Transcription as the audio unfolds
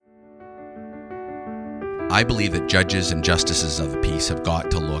I believe that judges and justices of the peace have got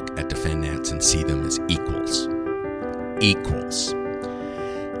to look at defendants and see them as equals. Equals.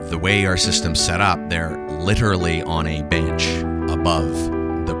 The way our system's set up, they're literally on a bench above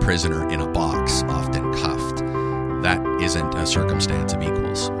the prisoner in a box, often cuffed. That isn't a circumstance of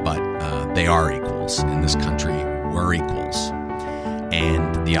equals, but they are equals. In this country, we're equals.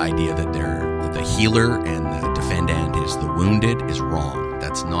 And the idea that they're the healer and the defendant is the wounded is wrong.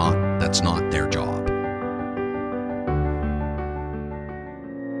 That's not their job.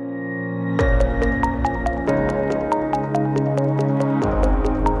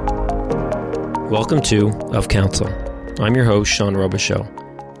 Welcome to Of Counsel. I'm your host, Sean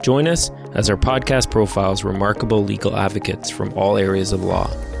Robichaud. Join us as our podcast profiles remarkable legal advocates from all areas of law,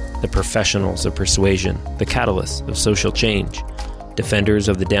 the professionals of persuasion, the catalysts of social change, defenders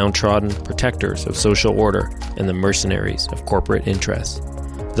of the downtrodden, protectors of social order, and the mercenaries of corporate interests.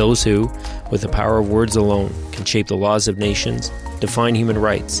 Those who, with the power of words alone, can shape the laws of nations, define human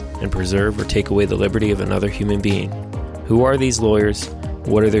rights, and preserve or take away the liberty of another human being. Who are these lawyers?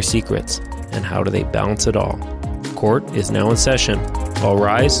 What are their secrets? And how do they balance it all? Court is now in session. All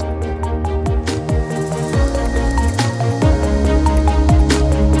rise.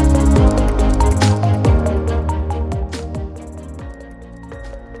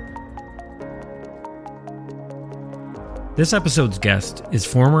 This episode's guest is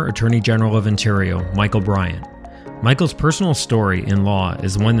former Attorney General of Ontario, Michael Bryant. Michael's personal story in law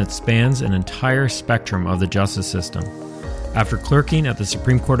is one that spans an entire spectrum of the justice system. After clerking at the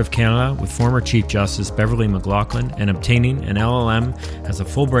Supreme Court of Canada with former Chief Justice Beverly McLachlin and obtaining an LLM as a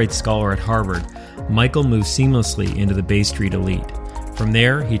Fulbright Scholar at Harvard, Michael moved seamlessly into the Bay Street elite. From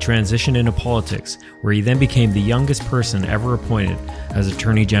there, he transitioned into politics, where he then became the youngest person ever appointed as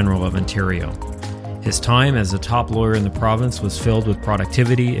Attorney General of Ontario. His time as a top lawyer in the province was filled with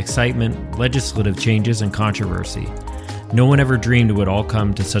productivity, excitement, legislative changes, and controversy. No one ever dreamed it would all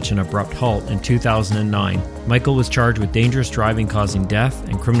come to such an abrupt halt in 2009. Michael was charged with dangerous driving causing death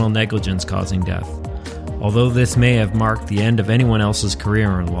and criminal negligence causing death. Although this may have marked the end of anyone else's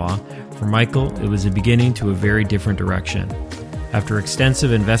career in law, for Michael it was the beginning to a very different direction. After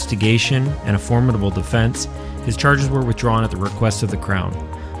extensive investigation and a formidable defense, his charges were withdrawn at the request of the Crown.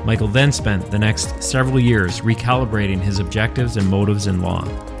 Michael then spent the next several years recalibrating his objectives and motives in law.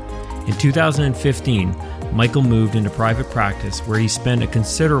 In 2015, Michael moved into private practice, where he spent a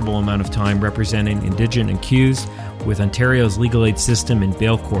considerable amount of time representing indigent accused with Ontario's legal aid system in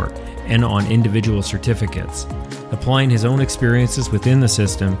bail court and on individual certificates. Applying his own experiences within the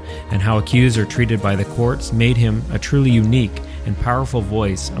system and how accused are treated by the courts made him a truly unique and powerful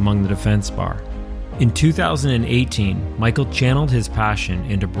voice among the defense bar. In 2018, Michael channeled his passion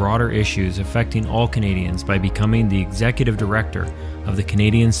into broader issues affecting all Canadians by becoming the Executive Director of the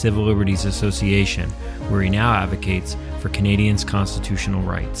Canadian Civil Liberties Association, where he now advocates for Canadians' constitutional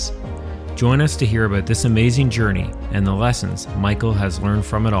rights. Join us to hear about this amazing journey and the lessons Michael has learned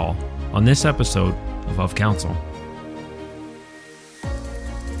from it all on this episode of Counsel.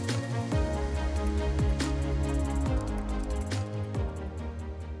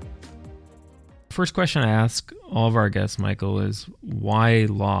 First question I ask all of our guests, Michael, is why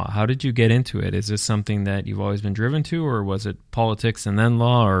law? How did you get into it? Is this something that you've always been driven to, or was it politics and then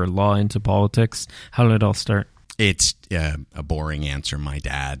law, or law into politics? How did it all start? It's a boring answer. My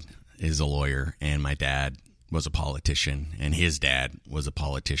dad is a lawyer, and my dad was a politician, and his dad was a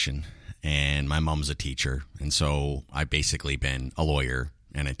politician, and my mom's a teacher. And so I've basically been a lawyer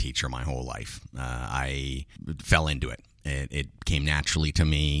and a teacher my whole life. I fell into it. It came naturally to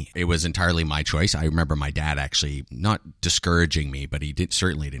me. It was entirely my choice. I remember my dad actually not discouraging me, but he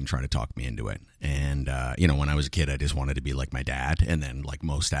certainly didn't try to talk me into it. And, when I was a kid, I just wanted to be like my dad. And then, like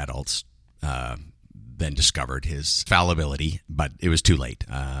most adults, then discovered his fallibility, but it was too late.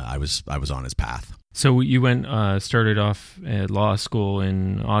 I was on his path. So you started off at law school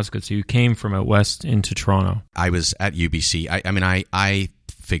in Osgoode. So you came from out west into Toronto. I was at UBC. I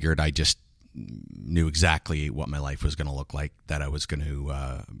figured I just knew exactly what my life was going to look like, that I was going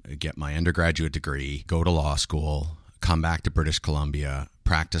to get my undergraduate degree, go to law school, come back to British Columbia,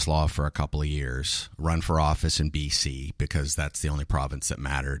 practice law for a couple of years, run for office in BC because that's the only province that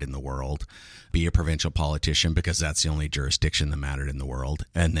mattered in the world, be a provincial politician because that's the only jurisdiction that mattered in the world,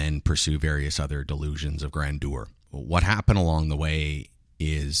 and then pursue various other delusions of grandeur. What happened along the way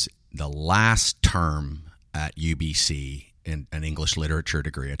is the last term at UBC, in an English literature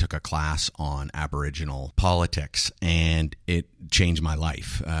degree, I took a class on Aboriginal politics, and it changed my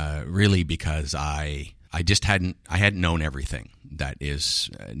life, really, because I hadn't known everything that is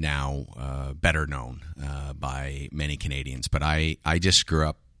now better known by many Canadians. But I just grew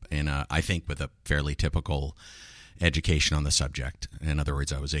up I think with a fairly typical education on the subject. In other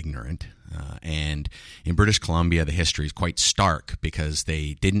words, I was ignorant. And in British Columbia, the history is quite stark because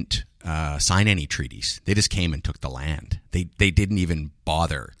they didn't sign any treaties. They just came and took the land. They didn't even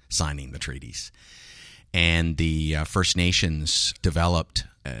bother signing the treaties. And the First Nations developed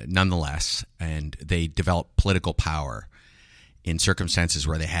nonetheless, and they developed political power in circumstances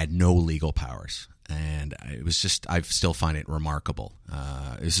where they had no legal powers. And it was just, I still find it remarkable.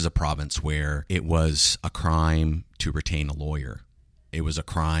 This is a province where it was a crime to retain a lawyer. It was a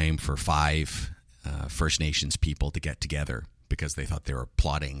crime for 5 First Nations people to get together because they thought they were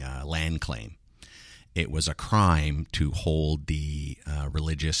plotting a land claim. It was a crime to hold the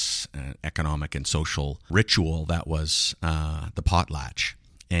religious, economic, and social ritual that was the potlatch.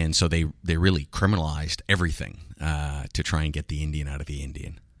 And so they really criminalized everything to try and get the Indian out of the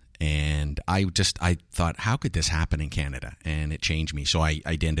Indian. And I thought, how could this happen in Canada? And it changed me. So I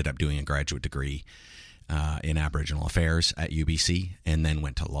ended up doing a graduate degree in Aboriginal Affairs at UBC, and then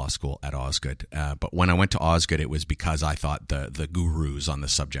went to law school at Osgoode. But when I went to Osgoode, it was because I thought the gurus on the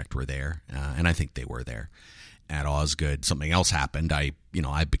subject were there, and I think they were there. At Osgoode, something else happened. I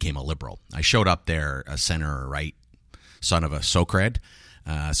became a liberal. I showed up there a center right, son of a SOCRED,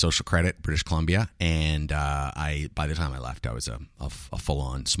 Social Credit, British Columbia, and by the time I left, I was a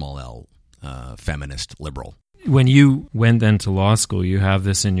full-on small L feminist liberal. When you went then to law school, you have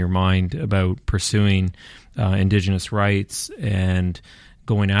this in your mind about pursuing Indigenous rights and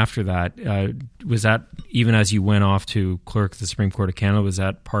going after that. Was that, even as you went off to clerk at the Supreme Court of Canada, was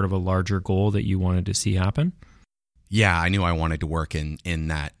that part of a larger goal that you wanted to see happen? Yeah, I knew I wanted to work in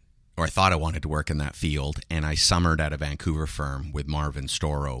that, or I thought I wanted to work in that field, and I summered at a Vancouver firm with Marvin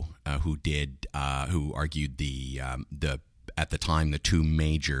Storrow, who argued the at the time, the 2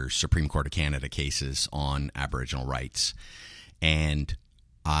 major Supreme Court of Canada cases on Aboriginal rights. And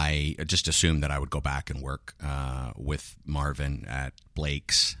I just assumed that I would go back and work with Marvin at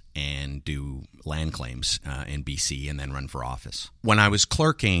Blake's and do land claims in BC and then run for office. When I was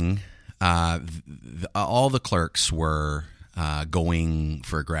clerking, all the clerks were going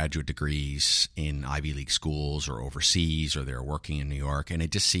for graduate degrees in Ivy League schools or overseas, or they were working in New York. And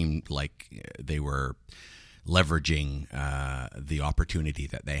it just seemed like they were leveraging the opportunity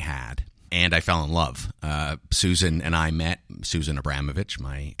that they had. And I fell in love. Susan Abramovich,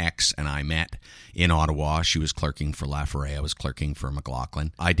 my ex, and I met in Ottawa. She was clerking for Laforet. I was clerking for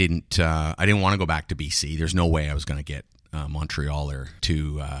McLaughlin. I didn't want to go back to BC. There's no way I was going to get Montrealer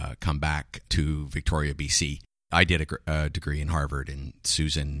to come back to Victoria, BC. I did a degree in Harvard,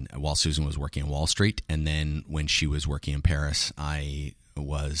 and while Susan was working in Wall Street, and then when she was working in Paris, I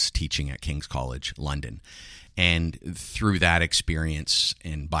was teaching at King's College, London. And through that experience,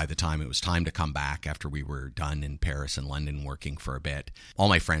 and by the time it was time to come back after we were done in Paris and London working for a bit, all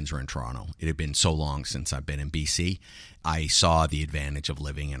my friends were in Toronto. It had been so long since I've been in BC. I saw the advantage of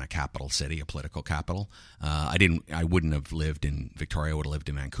living in a capital city, a political capital. I wouldn't have lived in Victoria. I would have lived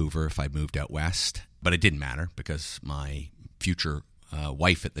in Vancouver if I'd moved out west. But it didn't matter because my future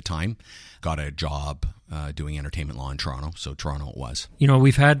wife at the time got a job doing entertainment law in Toronto, so Toronto it was. You know,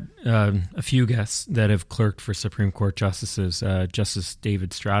 we've had a few guests that have clerked for Supreme Court justices. Justice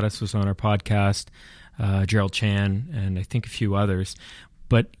David Stratus was on our podcast, Gerald Chan, and I think a few others.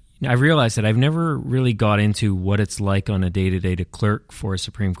 But I realized that I've never really got into what it's like on a day-to-day to clerk for a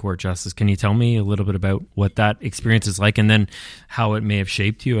Supreme Court justice. Can you tell me a little bit about what that experience is like, and then how it may have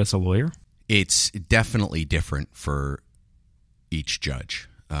shaped you as a lawyer? It's definitely different for each judge.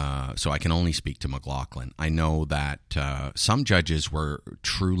 So I can only speak to McLaughlin. I know that some judges were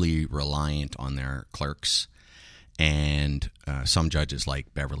truly reliant on their clerks, and some judges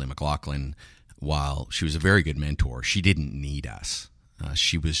like Beverly McLaughlin, while she was a very good mentor, she didn't need us.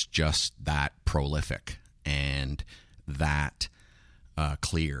 She was just that prolific and that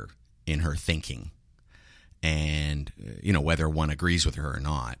clear in her thinking. And, whether one agrees with her or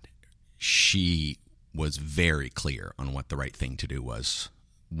not, she was very clear on what the right thing to do was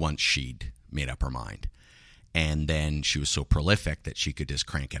once she'd made up her mind. And then she was so prolific that she could just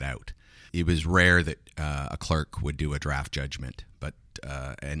crank it out. It was rare that a clerk would do a draft judgment, but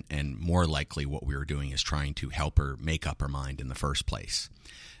and more likely what we were doing is trying to help her make up her mind in the first place.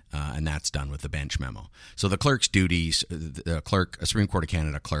 And that's done with the bench memo. So the clerk's duties, a Supreme Court of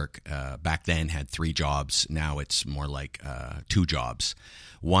Canada clerk, back then had 3 jobs. Now it's more like 2 jobs.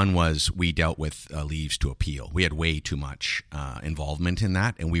 One was we dealt with leaves to appeal. We had way too much involvement in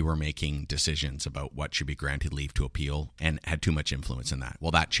that, and we were making decisions about what should be granted leave to appeal and had too much influence in that.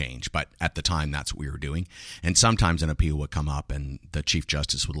 Well, that changed, but at the time, that's what we were doing. And sometimes an appeal would come up, and the Chief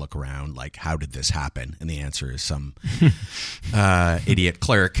Justice would look around like, how did this happen? And the answer is some idiot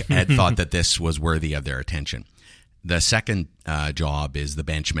clerk had thought that this was worthy of their attention. The second job is the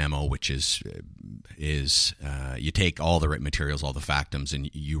bench memo, which is you take all the written materials, all the factums, and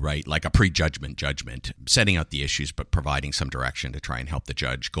you write like a prejudgment judgment, setting out the issues, but providing some direction to try and help the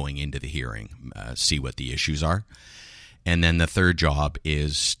judge going into the hearing see what the issues are. And then the third job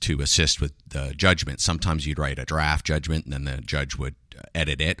is to assist with the judgment. Sometimes you'd write a draft judgment, and then the judge would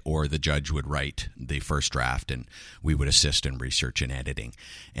edit it, or the judge would write the first draft, and we would assist in research and editing.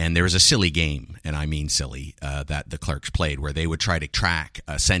 And there was a silly game, and I mean silly, that the clerks played, where they would try to track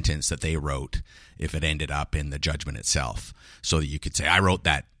a sentence that they wrote if it ended up in the judgment itself, so that you could say, I wrote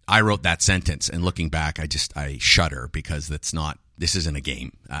that sentence. And looking back, I shudder, because this isn't a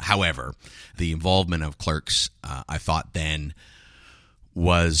game. However, the involvement of clerks, I thought then,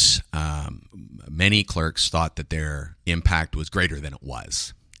 was many clerks thought that their impact was greater than it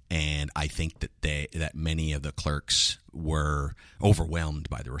was. And I think that many of the clerks were overwhelmed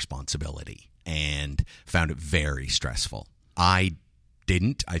by the responsibility and found it very stressful. I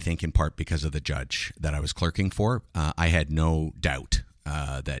didn't, I think in part because of the judge that I was clerking for. I had no doubt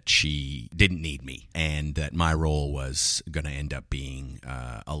that she didn't need me, and that my role was going to end up being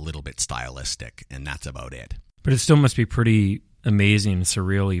a little bit stylistic, and that's about it. But it still must be pretty amazing and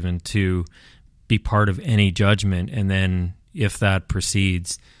surreal even to be part of any judgment, and then if that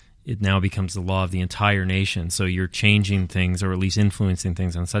proceeds, it now becomes the law of the entire nation. So you're changing things, or at least influencing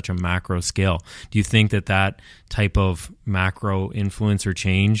things on such a macro scale. Do you think that type of macro influence or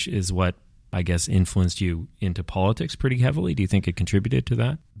change is what, I guess, influenced you into politics pretty heavily? Do you think it contributed to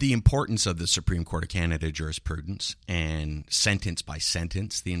that? The importance of the Supreme Court of Canada jurisprudence, and sentence by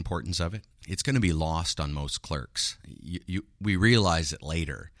sentence, the importance of it, it's going to be lost on most clerks. We realize it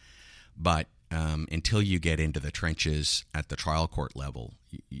later, but until you get into the trenches at the trial court level,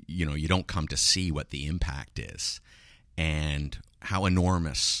 you don't come to see what the impact is and how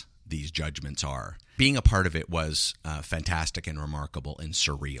enormous these judgments are. Being a part of it was fantastic and remarkable and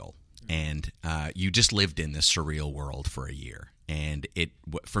surreal. And you just lived in this surreal world for a year. And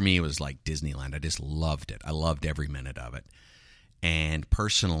for me, it was like Disneyland. I just loved it. I loved every minute of it. And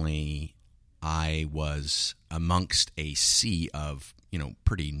personally, I was amongst a sea of,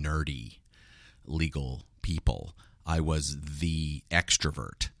 pretty nerdy legal people. I was the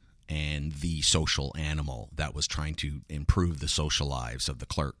extrovert and the social animal that was trying to improve the social lives of the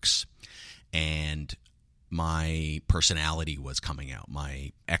clerks. And my personality was coming out.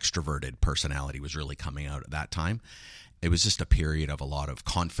 My extroverted personality was really coming out at that time. It was just a period of a lot of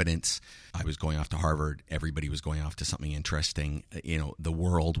confidence. I was going off to Harvard. Everybody was going off to something interesting. The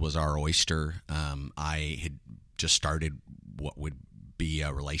world was our oyster. I had just started what would be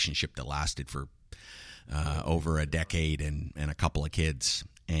a relationship that lasted for over a decade and a couple of kids.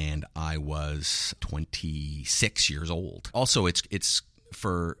 And I was 26 years old. Also, it's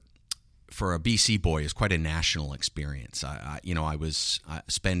for a BC boy, is quite a national experience. I was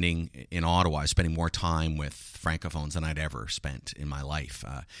spending in Ottawa. I was spending more time with francophones than I'd ever spent in my life.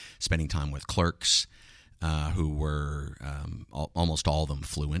 Spending time with clerks who were almost all of them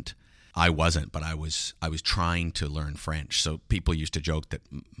fluent. I wasn't, but I was trying to learn French. So people used to joke that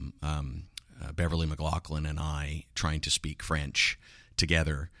Beverly McLaughlin and I trying to speak French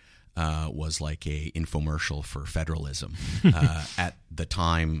together was like a infomercial for federalism. At the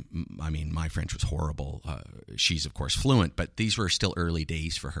time, my French was horrible. She's, of course, fluent, but these were still early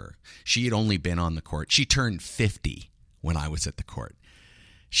days for her. She had only been on the court. She turned 50 when I was at the court.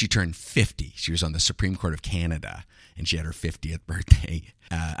 She turned 50. She was on the Supreme Court of Canada, and she had her 50th birthday.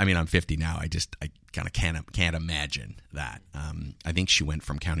 I'm 50 now. I kind of can't imagine that. I think she went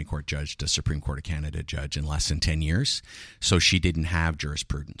from county court judge to Supreme Court of Canada judge in less than 10 years. So she didn't have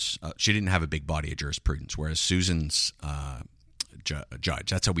jurisprudence. She didn't have a big body of jurisprudence, whereas Susan's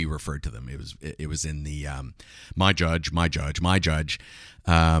judge, that's how we referred to them. It was in the my judge.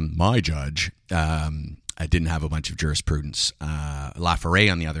 I didn't have a bunch of jurisprudence.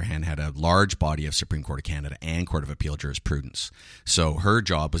 Laforêt, on the other hand, had a large body of Supreme Court of Canada and Court of Appeal jurisprudence. So her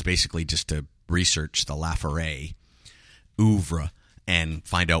job was basically just to research the Laforêt oeuvre and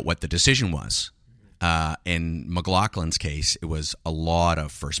find out what the decision was. In McLaughlin's case, it was a lot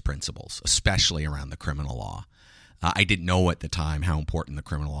of first principles, especially around the criminal law. I didn't know at the time how important the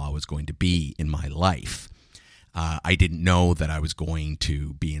criminal law was going to be in my life. I didn't know that I was going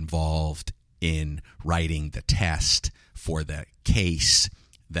to be involved in writing the test for the case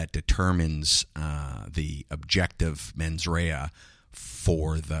that determines the objective mens rea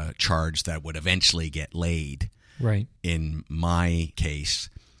for the charge that would eventually get laid. Right. In my case,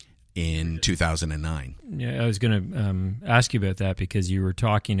 in 2009. Yeah, I was going to ask you about that because you were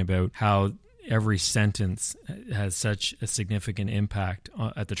talking about how every sentence has such a significant impact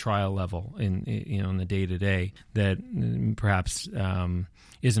at the trial level in the day-to-day that perhaps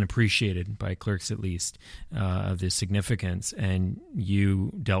isn't appreciated by clerks, at least, of the significance. And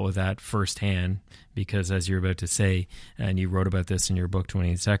you dealt with that firsthand because, as you're about to say, and you wrote about this in your book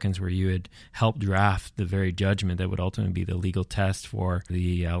 28 Seconds, where you had helped draft the very judgment that would ultimately be the legal test for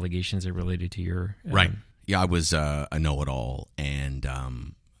the allegations that related to your right. Yeah, I was a know-it-all, and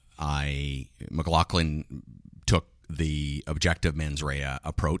McLaughlin took the objective mens rea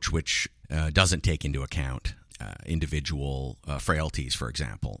approach, which doesn't take into account individual frailties, for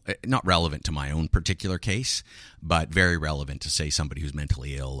example. Not relevant to my own particular case, but very relevant to, say, somebody who's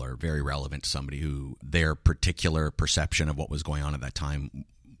mentally ill, or very relevant to somebody who their particular perception of what was going on at that time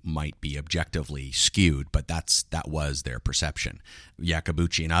might be objectively skewed, but that was their perception.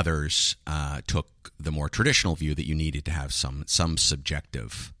 Iacobucci and others took the more traditional view that you needed to have some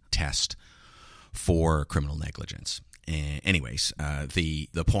subjective test for criminal negligence. Anyways, the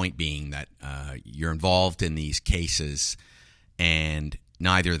point being that you're involved in these cases, and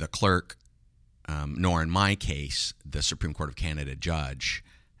neither the clerk nor, in my case, the Supreme Court of Canada judge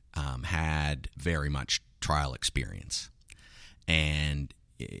had very much trial experience. And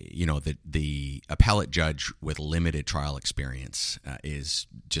the appellate judge with limited trial experience is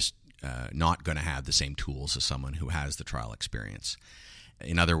just not going to have the same tools as someone who has the trial experience.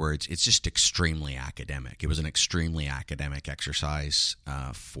 In other words, it's just extremely academic. It was an extremely academic exercise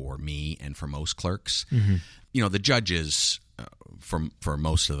for me and for most clerks. Mm-hmm. The judges, for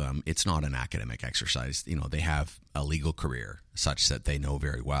most of them, it's not an academic exercise. They have a legal career such that they know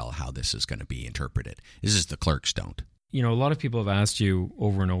very well how this is going to be interpreted. This is the clerks don't. A lot of people have asked you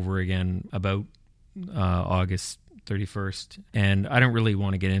over and over again about August 31st. And I don't really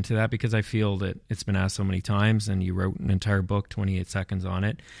want to get into that because I feel that it's been asked so many times, and you wrote an entire book, 28 Seconds, on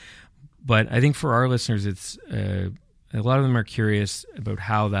it. But I think for our listeners, it's a lot of them are curious about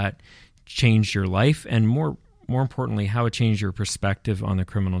how that changed your life, and more importantly, how it changed your perspective on the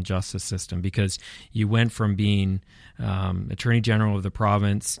criminal justice system, because you went from being Attorney General of the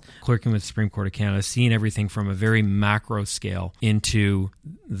province, clerking with the Supreme Court of Canada, seeing everything from a very macro scale into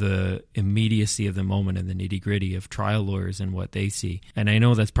the immediacy of the moment and the nitty-gritty of trial lawyers and what they see. And I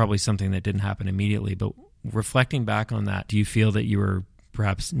know that's probably something that didn't happen immediately, but reflecting back on that, do you feel that you were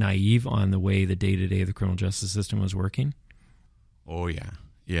perhaps naive on the way the day-to-day of the criminal justice system was working? Oh, yeah.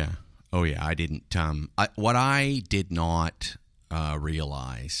 Yeah. Oh, yeah. I didn't. What I did not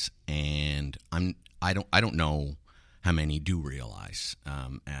realize, and I don't know how many do realize,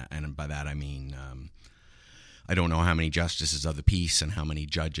 and by that I mean I don't know how many justices of the peace and how many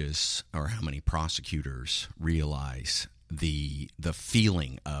judges or how many prosecutors realize the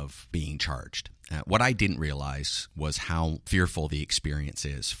feeling of being charged. What I didn't realize was how fearful the experience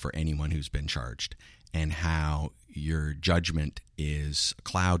is for anyone who's been charged, and how your judgment is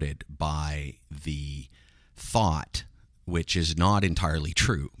clouded by the thought, which is not entirely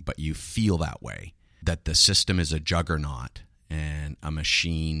true, but you feel that way, that the system is a juggernaut and a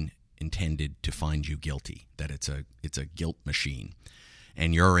machine intended to find you guilty, that it's a guilt machine,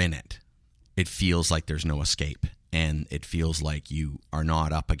 and you're in it. It feels like there's no escape, and it feels like you are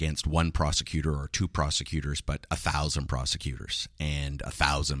not up against one prosecutor or two prosecutors, but 1,000 prosecutors and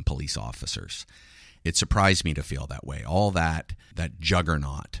 1,000 police officers. It surprised me to feel that way. All that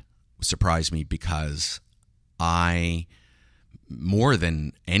juggernaut surprised me because I, more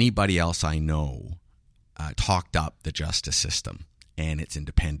than anybody else I know, talked up the justice system and its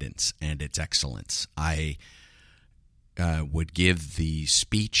independence and its excellence. I would give the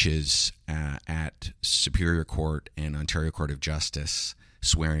speeches at Superior Court and Ontario Court of Justice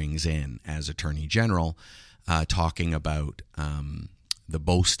swearings in as Attorney General, talking about the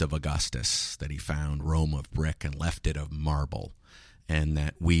boast of Augustus, that he found Rome of brick and left it of marble, and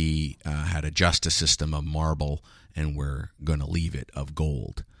that we had a justice system of marble and we're going to leave it of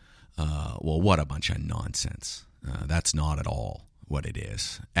gold. Well, what a bunch of nonsense. That's not at all what it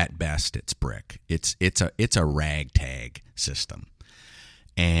is. At best, it's brick. It's a ragtag system.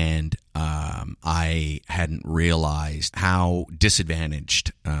 And I hadn't realized how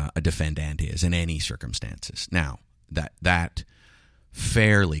disadvantaged a defendant is in any circumstances. Now, that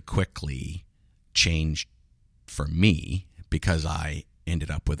fairly quickly changed for me because I ended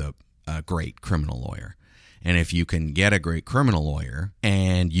up with a great criminal lawyer. And if you can get a great criminal lawyer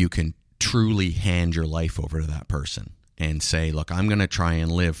and you can truly hand your life over to that person and say, look, I'm going to try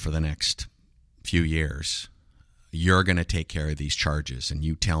and live for the next few years. You're going to take care of these charges and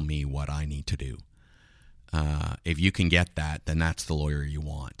you tell me what I need to do. If you can get that, then that's the lawyer you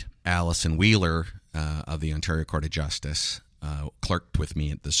want. Alison Wheeler of the Ontario Court of Justice clerked with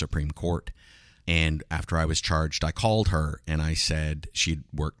me at the Supreme Court. And after I was charged, I called her and I said she'd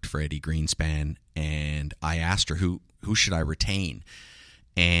worked for Eddie Greenspan. And I asked her, who should I retain?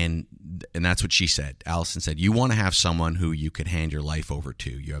 And that's what she said. Alison said, you want to have someone who you could hand your life over to.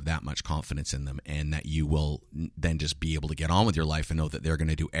 You have that much confidence in them, and that you will then just be able to get on with your life and know that they're going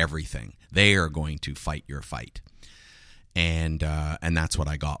to do everything. They are going to fight your fight. And that's what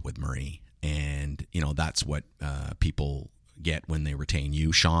I got with Marie. And, that's what people get when they retain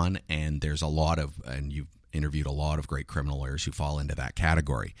you, Sean. And there's and you've interviewed a lot of great criminal lawyers who fall into that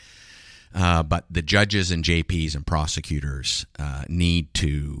category. But the judges and JPs and prosecutors need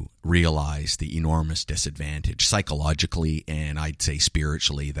to realize the enormous disadvantage psychologically and I'd say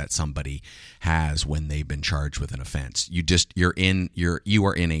spiritually that somebody has when they've been charged with an offense. You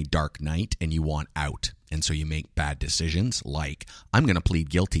are in a dark night and you want out, and so you make bad decisions like, I'm going to plead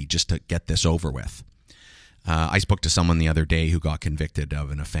guilty just to get this over with. I spoke to someone the other day who got convicted of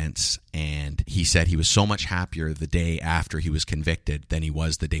an offense, and he said he was so much happier the day after he was convicted than he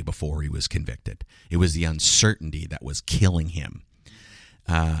was the day before he was convicted. It was the uncertainty that was killing him.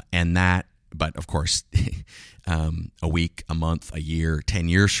 But of course, a week, a month, a year, 10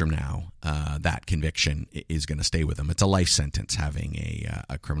 years from now, that conviction is going to stay with him. It's a life sentence having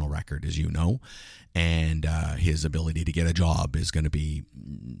a criminal record, as you know, and his ability to get a job is going to be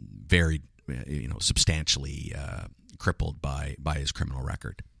very substantially crippled by his criminal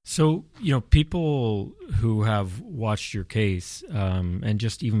record. So, people who have watched your case, and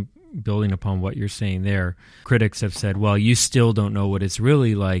just even building upon what you're saying there, critics have said, well, you still don't know what it's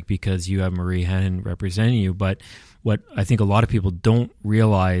really like because you have Marie Henein representing you. But what I think a lot of people don't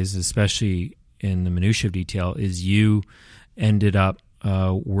realize, especially in the minutiae of detail, is you ended up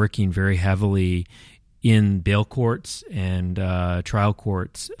working very heavily in bail courts and trial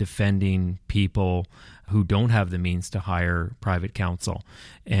courts defending people who don't have the means to hire private counsel.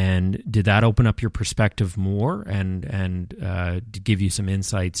 And did that open up your perspective more and give you some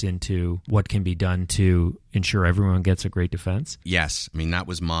insights into what can be done to ensure everyone gets a great defense? Yes. I mean, that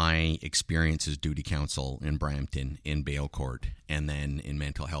was my experience as duty counsel in Brampton in bail court, and then in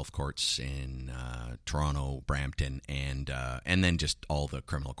mental health courts in Toronto, Brampton, and then just all the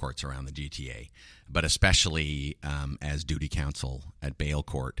criminal courts around the GTA. But especially as duty counsel at bail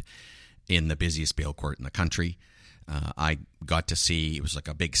court, in the busiest bail court in the country. I got to see, it was like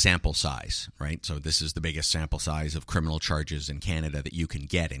a big sample size, right? So this is the biggest sample size of criminal charges in Canada that you can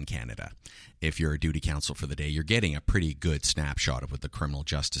get in Canada. If you're a duty counsel for the day, you're getting a pretty good snapshot of what the criminal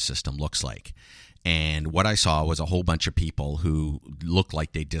justice system looks like. And what I saw was a whole bunch of people who looked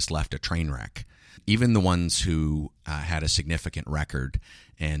like they just left a train wreck. Even the ones who had a significant record,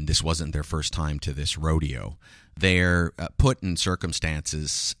 and this wasn't their first time to this rodeo, they're put in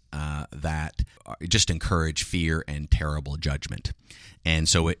circumstances that just encourage fear and terrible judgment. And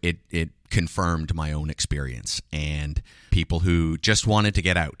so it confirmed my own experience. And people who just wanted to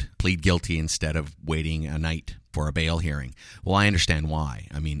get out, plead guilty instead of waiting a night for a bail hearing. Well, I understand why.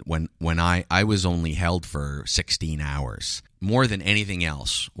 I mean, when I was only held for 16 hours, more than anything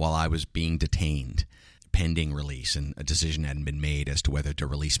else, while I was being detained, pending release, and a decision hadn't been made as to whether to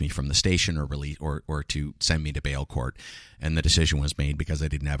release me from the station or to send me to bail court. And the decision was made because I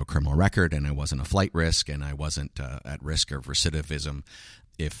didn't have a criminal record and I wasn't a flight risk and I wasn't at risk of recidivism.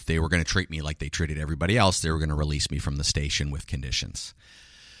 If they were going to treat me like they treated everybody else, they were going to release me from the station with conditions.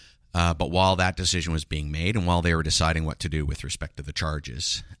 But while that decision was being made and while they were deciding what to do with respect to the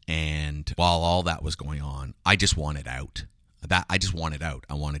charges, and while all that was going on, I just wanted out. I just wanted out.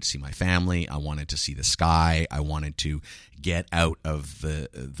 I wanted to see my family. I wanted to see the sky. I wanted to get out of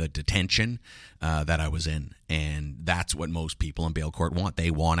the detention that I was in. And that's what most people in bail court want.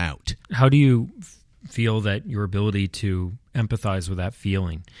 They want out. How do you feel that your ability to empathize with that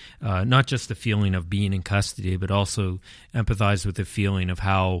feeling, not just the feeling of being in custody, but also empathize with the feeling of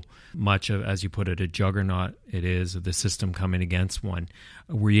how much of, as you put it, a juggernaut it is of the system coming against one?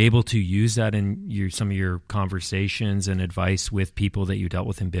 Were you able to use that in some of your conversations and advice with people that you dealt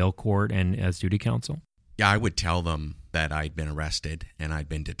with in bail court and as duty counsel? Yeah, I would tell them that I'd been arrested and I'd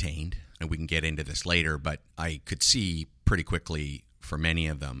been detained, and we can get into this later, but I could see pretty quickly for many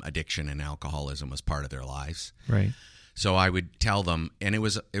of them, addiction and alcoholism was part of their lives. Right. So I would tell them, and it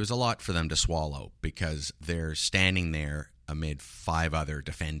was a lot for them to swallow, because they're standing there amid 5 other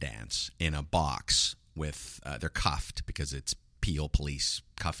defendants in a box with, they're cuffed because it's Peel police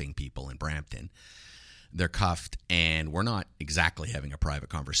cuffing people in Brampton. They're cuffed, and we're not exactly having a private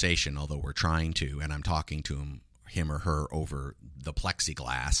conversation, although we're trying to, and I'm talking to him or her over the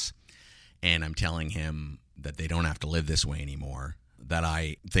plexiglass, and I'm telling him that they don't have to live this way anymore, that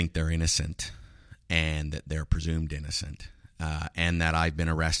I think they're innocent and that they're presumed innocent, and that I've been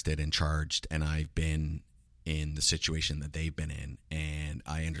arrested and charged and I've been in the situation that they've been in, and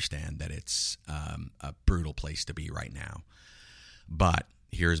I understand that it's a brutal place to be right now. But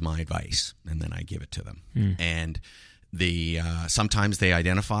here's my advice, and then I give it to them. And sometimes they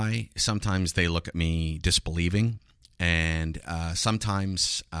identify, sometimes they look at me disbelieving, and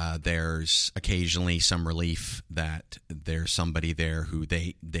sometimes there's occasionally some relief that there's somebody there who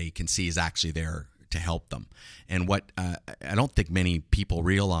they can see is actually there to help them. And what I don't think many people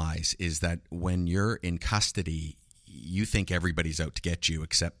realize is that when you're in custody, you think everybody's out to get you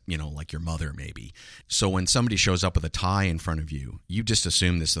except, like your mother maybe. So when somebody shows up with a tie in front of you, you just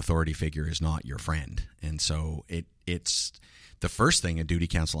assume this authority figure is not your friend. And so it's the first thing a duty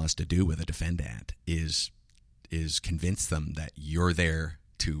counsel has to do with a defendant is convince them that you're there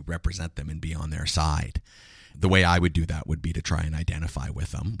to represent them and be on their side. The way I would do that would be to try and identify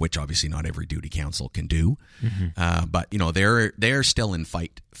with them, which obviously not every duty counsel can do. But they're still in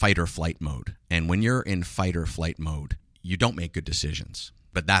fight or flight mode, and when you're in fight or flight mode, you don't make good decisions.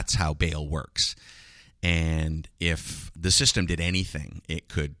 But that's how bail works. And if the system did anything, it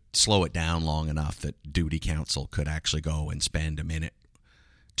could slow it down long enough that duty counsel could actually go and spend a minute,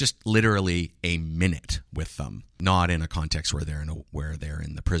 just literally a minute with them, not in a context where they're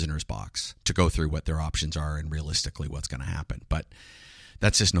in the prisoner's box, to go through what their options are and realistically what's going to happen. But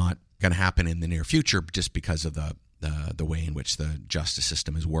that's just not going to happen in the near future, just because of the way in which the justice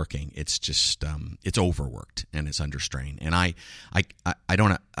system is working. It's just it's overworked and it's under strain. And I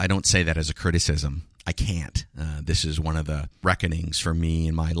don't say that as a criticism. I can't. This is one of the reckonings for me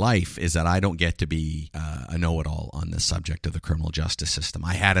in my life, is that I don't get to be a know-it-all on the subject of the criminal justice system.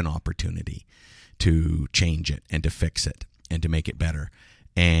 I had an opportunity to change it and to fix it and to make it better.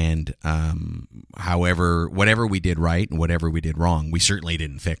 And whatever we did right and whatever we did wrong, we certainly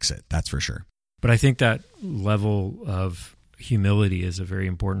didn't fix it. That's for sure. But I think that level of humility is a very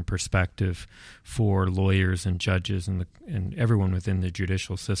important perspective for lawyers and judges and everyone within the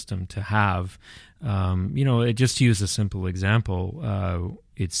judicial system to have. Just to use a simple example,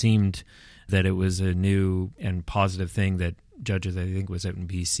 it seemed that it was a new and positive thing that judges, I think it was out in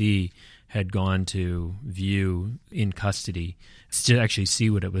BC, had gone to view in custody to actually see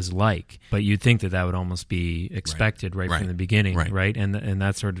what it was like. But you'd think that would almost be expected right from the beginning, right? And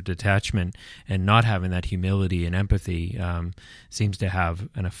that sort of detachment and not having that humility and empathy seems to have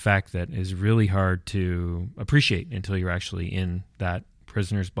an effect that is really hard to appreciate until you're actually in that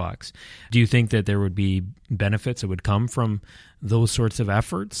prisoner's box. Do you think that there would be benefits that would come from those sorts of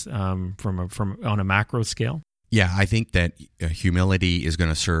efforts from on a macro scale? Yeah, I think that humility is going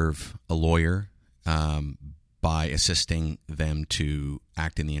to serve a lawyer by assisting them to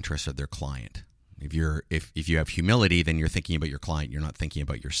act in the interest of their client. If you have humility, then you're thinking about your client. You're not thinking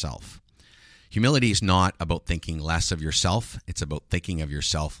about yourself. Humility is not about thinking less of yourself. It's about thinking of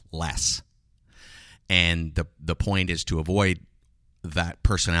yourself less. And the point is to avoid that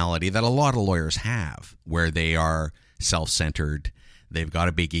personality that a lot of lawyers have, where they are self-centered, they've got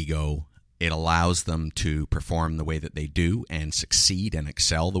a big ego. It allows them to perform the way that they do and succeed and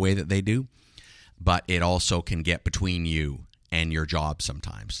excel the way that they do. But it also can get between you and your job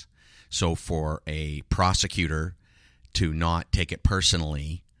sometimes. So for a prosecutor to not take it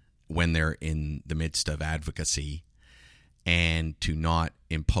personally when they're in the midst of advocacy and to not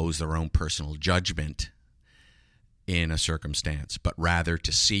impose their own personal judgment in a circumstance, but rather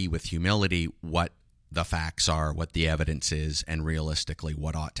to see with humility what the facts are, what the evidence is, and realistically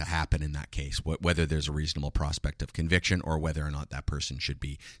what ought to happen in that case, whether there's a reasonable prospect of conviction or whether or not that person should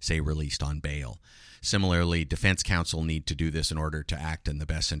be, say, released on bail. Similarly, defense counsel need to do this in order to act in the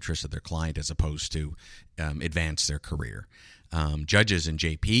best interest of their client as opposed to advance their career. Judges and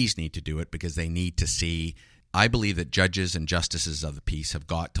JPs need to do it because they need to see. I believe that judges and justices of the peace have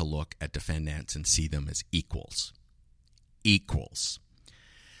got to look at defendants and see them as equals. Equals.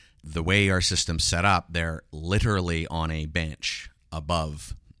 The way our system's set up, they're literally on a bench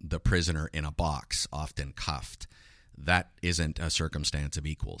above the prisoner in a box, often cuffed. That isn't a circumstance of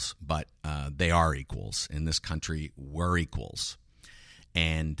equals, but they are equals. In this country, we're equals.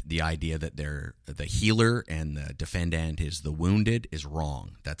 And the idea that they're the healer and the defendant is the wounded is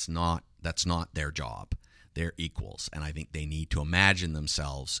wrong. That's not their job. They're equals. And I think they need to imagine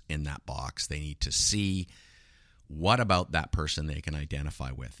themselves in that box. They need to see what about that person they can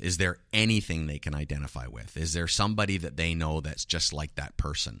identify with. Is there anything they can identify with? Is there somebody that they know that's just like that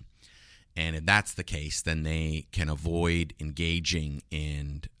person? And if that's the case, then they can avoid engaging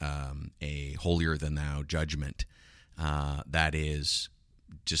in a holier-than-thou judgment that is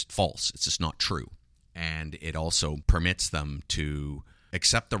just false. It's just not true. And it also permits them to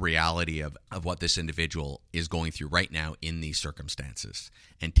accept the reality of what this individual is going through right now in these circumstances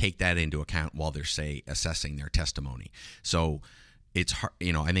and take that into account while they're, say, assessing their testimony. So it's hard,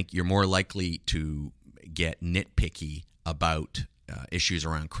 I think you're more likely to get nitpicky about issues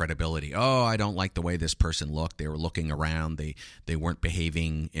around credibility. Oh, I don't like the way this person looked. They were looking around. They weren't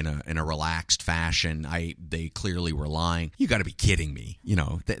behaving in a relaxed fashion. They clearly were lying. You got to be kidding me.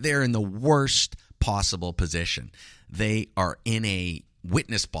 They're in the worst possible position. They are in a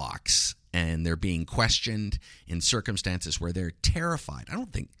witness box and they're being questioned in circumstances where they're terrified.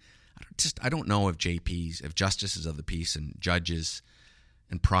 I don't know if JPs, if justices of the peace and judges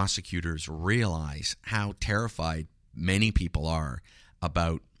and prosecutors realize how terrified many people are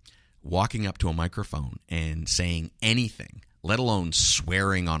about walking up to a microphone and saying anything, let alone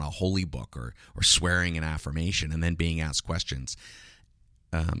swearing on a holy book or swearing an affirmation and then being asked questions.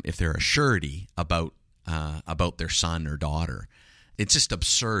 If they're a surety about their son or daughter, it's just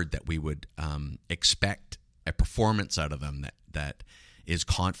absurd that we would expect a performance out of them that is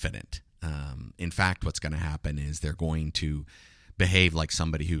confident. In fact, what's going to happen is they're going to behave like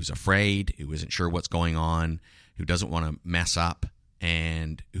somebody who's afraid, who isn't sure what's going on, who doesn't want to mess up,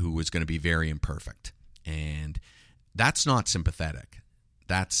 and who is going to be very imperfect. And that's not sympathetic.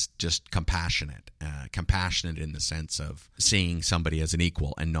 That's just compassionate. Compassionate in the sense of seeing somebody as an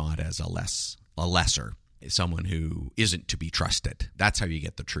equal and not as a lesser, someone who isn't to be trusted. That's how you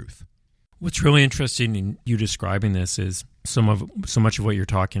get the truth. What's really interesting in you describing this is so much of what you're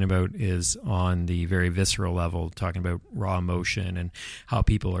talking about is on the very visceral level, talking about raw emotion and how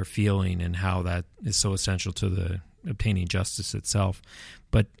people are feeling and how that is so essential to the obtaining justice itself.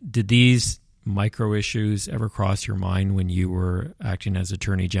 But did these micro issues ever cross your mind when you were acting as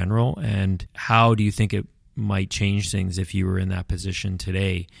Attorney General? And how do you think it might change things if you were in that position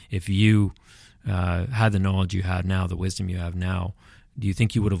today? If you had the knowledge you have now, the wisdom you have now, do you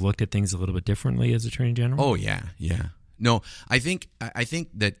think you would have looked at things a little bit differently as Attorney General? Oh, yeah. No, I think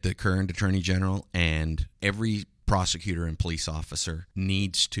that the current Attorney General and every prosecutor and police officer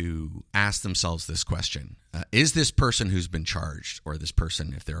needs to ask themselves this question. Is this person who's been charged, or this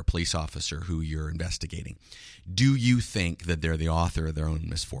person, if they're a police officer who you're investigating, do you think that they're the author of their own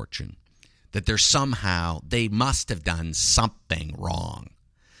misfortune? That they must have done something wrong?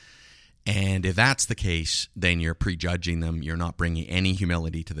 And if that's the case, then you're prejudging them, you're not bringing any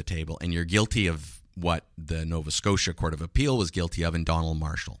humility to the table, and you're guilty of what the Nova Scotia Court of Appeal was guilty of in Donald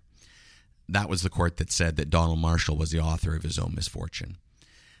Marshall. That was the court that said that Donald Marshall was the author of his own misfortune.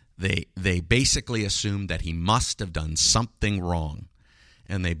 They basically assumed that he must have done something wrong,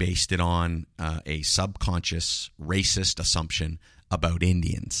 and they based it on a subconscious racist assumption about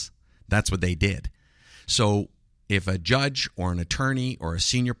Indians. That's what they did. So if a judge or an attorney or a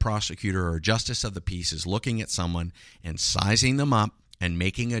senior prosecutor or a justice of the peace is looking at someone and sizing them up and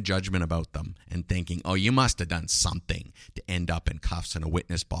making a judgment about them and thinking, oh, you must have done something to end up in cuffs in a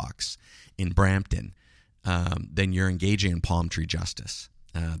witness box in Brampton, then you're engaging in palm tree justice.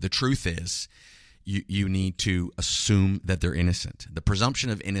 The truth is, you need to assume that they're innocent. The presumption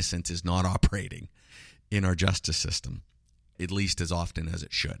of innocence is not operating in our justice system, at least as often as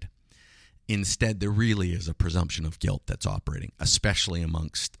it should. Instead, there really is a presumption of guilt that's operating, especially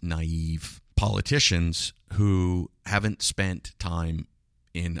amongst naive politicians who haven't spent time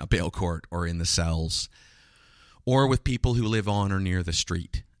in a bail court or in the cells or with people who live on or near the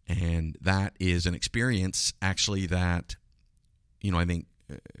street. And that is an experience, actually, that, I think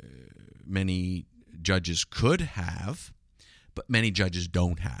many judges could have, but many judges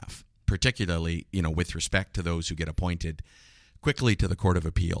don't have, particularly, with respect to those who get appointed quickly to the Court of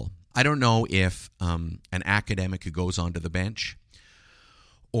Appeal. I don't know if an academic who goes onto the bench,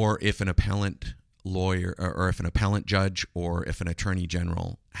 or if an appellant lawyer, or if an appellant judge, or if an attorney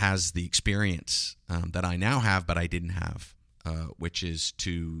general has the experience that I now have, but I didn't have, which is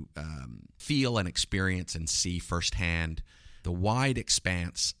to feel and experience and see firsthand the wide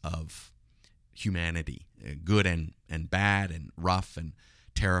expanse of humanity, good and bad and rough and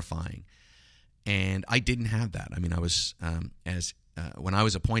terrifying. And I didn't have that. I mean, I was, when I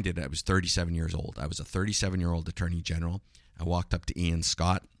was appointed, I was 37 years old. I was a 37-year-old attorney general. I walked up to Ian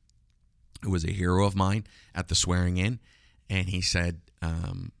Scott, who was a hero of mine, at the swearing in, and he said,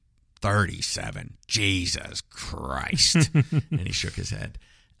 37, Jesus Christ. And he shook his head.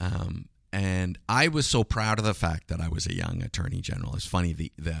 And I was so proud of the fact that I was a young attorney general. It's funny,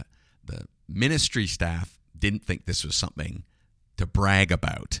 the ministry staff didn't think this was something to brag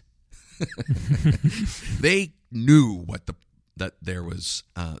about. They knew that there was.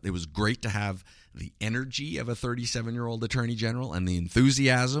 It was great to have the energy of a 37-year-old attorney general and the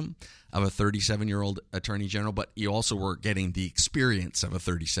enthusiasm of a 37-year-old attorney general, but you also were getting the experience of a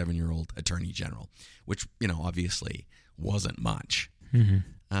 37-year-old attorney general, which, obviously wasn't much. Mm-hmm.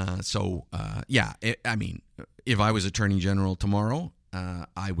 If I was attorney general tomorrow,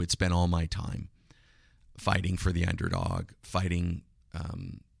 I would spend all my time fighting for the underdog, fighting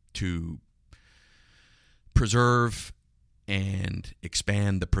to preserve and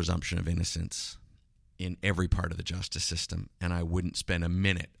expand the presumption of innocence in every part of the justice system. And I wouldn't spend a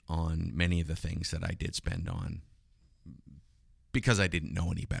minute on many of the things that I did spend on because I didn't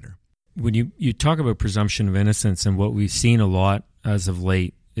know any better. When you talk about presumption of innocence, and what we've seen a lot as of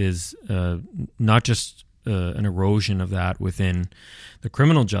late is not just an erosion of that within the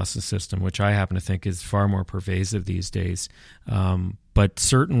criminal justice system, which I happen to think is far more pervasive these days, but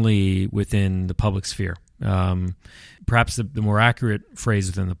certainly within the public sphere. Perhaps the more accurate phrase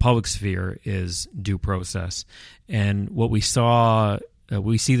within the public sphere is due process. And what we saw,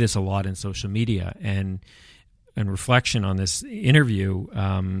 we see this a lot in social media, and reflection on this interview,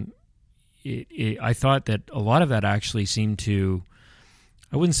 I thought that a lot of that actually seemed to,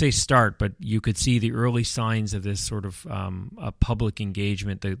 I wouldn't say start, but you could see the early signs of this sort of a public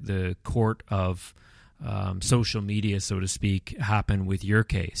engagement, the court of social media, so to speak, happen with your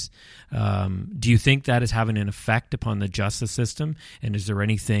case. Do you think that is having an effect upon the justice system? And is there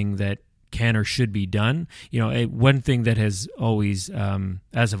anything that can or should be done? One thing that has always,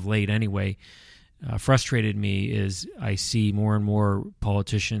 as of late anyway, frustrated me is I see more and more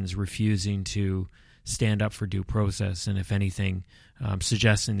politicians refusing to stand up for due process, and if anything,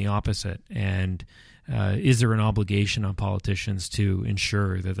 suggesting the opposite. And is there an obligation on politicians to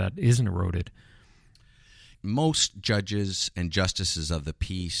ensure that isn't eroded? Most judges and justices of the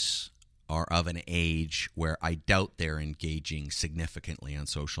peace are of an age where I doubt they're engaging significantly on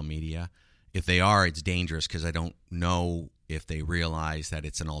social media. If they are, it's dangerous because I don't know if they realize that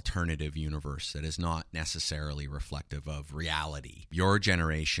it's an alternative universe that is not necessarily reflective of reality. Your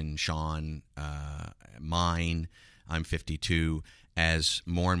generation, Sean, mine, I'm 52, as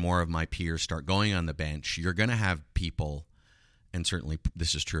more and more of my peers start going on the bench, you're going to have people, and certainly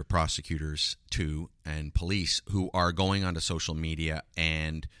this is true of prosecutors too, and police, who are going onto social media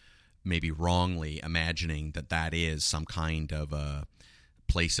and maybe wrongly imagining that is some kind of a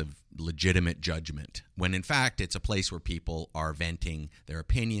place of legitimate judgment, when in fact it's a place where people are venting their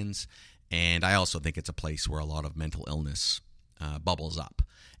opinions. And I also think it's a place where a lot of mental illness bubbles up,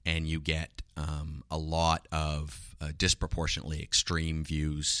 and you get a lot of disproportionately extreme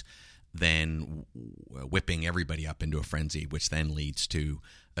views, then whipping everybody up into a frenzy, which then leads to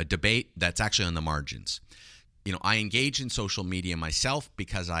a debate that's actually on the margins. I engage in social media myself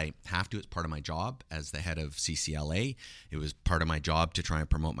because I have to. It's part of my job as the head of CCLA. It was part of my job to try and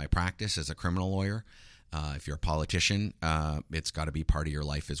promote my practice as a criminal lawyer. If you're a politician, it's got to be part of your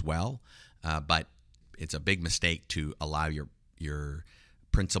life as well. But it's a big mistake to allow your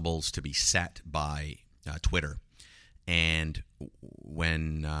principles to be set by Twitter. And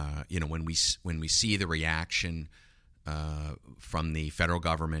when we see the reaction from the federal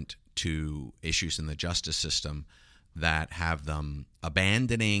government to issues in the justice system that have them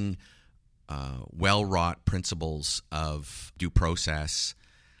abandoning well-wrought principles of due process,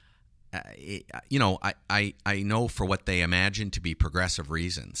 I know for what they imagine to be progressive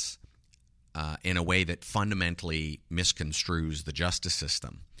reasons, in a way that fundamentally misconstrues the justice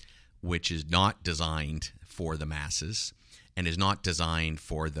system, which is not designed for the masses and is not designed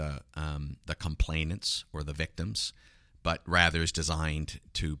for the complainants or the victims, but rather is designed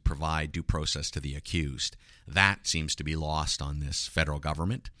to provide due process to the accused. That seems to be lost on this federal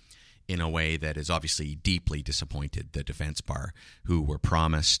government in a way that is obviously deeply disappointed the defense bar, who were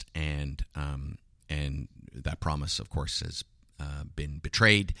promised, and that promise, of course, has been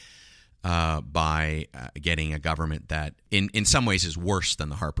betrayed by getting a government that in some ways is worse than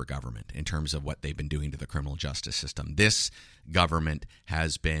the Harper government in terms of what they've been doing to the criminal justice system. This government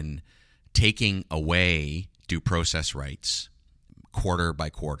has been taking away due process rights quarter by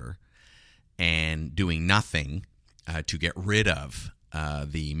quarter and doing nothing to get rid of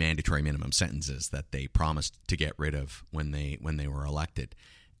the mandatory minimum sentences that they promised to get rid of when they were elected.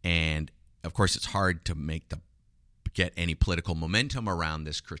 And of course, it's hard to get any political momentum around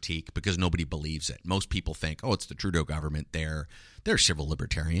this critique because nobody believes it. Most people think, oh, it's the Trudeau government. They're civil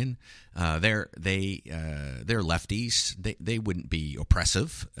libertarian. They're lefties. They wouldn't be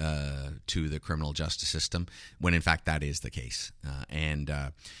oppressive to the criminal justice system, when in fact that is the case. And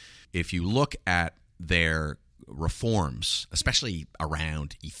if you look at their reforms, especially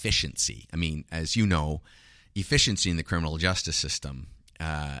around efficiency, I mean, as you know, efficiency in the criminal justice system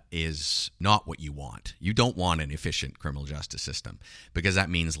is not what you want. You don't want an efficient criminal justice system because that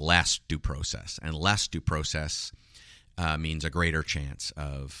means less due process, and less due process means a greater chance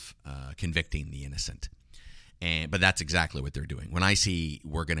of convicting the innocent. But that's exactly what they're doing. When I see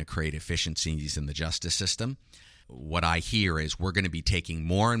we're going to create efficiencies in the justice system, what I hear is we're going to be taking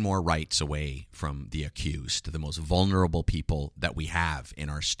more and more rights away from the accused, the most vulnerable people that we have in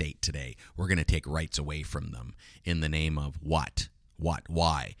our state today. We're going to take rights away from them in the name of what,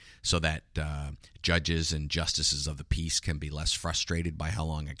 why, so that judges and justices of the peace can be less frustrated by how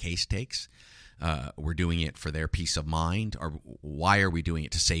long a case takes. We're doing it for their peace of mind. Or why are we doing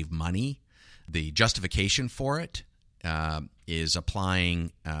it? To save money? The justification for it is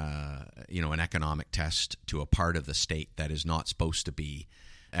applying, an economic test to a part of the state that is not supposed to be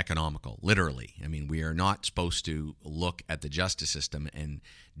economical, literally. I mean, we are not supposed to look at the justice system and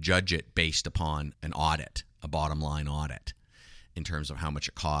judge it based upon an audit, a bottom line audit, in terms of how much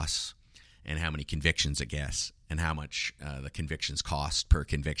it costs and how many convictions it gets and how much the convictions cost per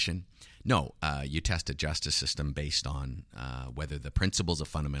conviction. No, you test a justice system based on whether the principles of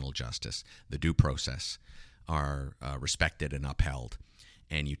fundamental justice, the due process, are respected and upheld.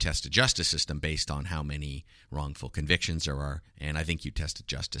 And you test a justice system based on how many wrongful convictions there are. And I think you test a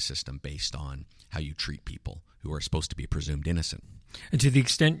justice system based on how you treat people who are supposed to be presumed innocent. And to the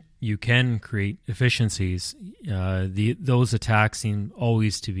extent you can create efficiencies, those attacks seem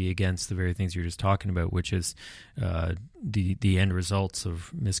always to be against the very things you're just talking about, which is the end results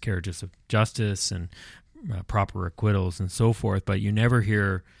of miscarriages of justice and proper acquittals and so forth. But you never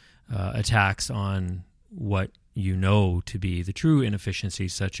hear attacks on what you know to be the true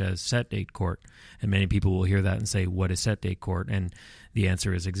inefficiencies, such as set date court. And many people will hear that and say, what is set date court? And the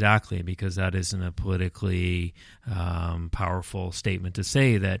answer is exactly, because that isn't a politically powerful statement to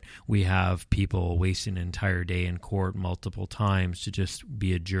say that we have people wasting an entire day in court multiple times to just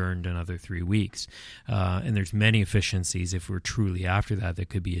be adjourned another 3 weeks. And there's many efficiencies, if we're truly after that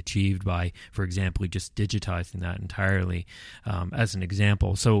could be achieved by, for example, just digitizing that entirely as an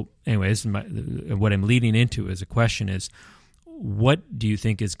example. So anyway, this is what I'm leading into as a question is, what do you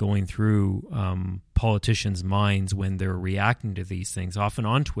think is going through politicians' minds when they're reacting to these things, often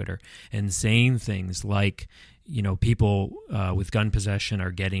on Twitter, and saying things like, people with gun possession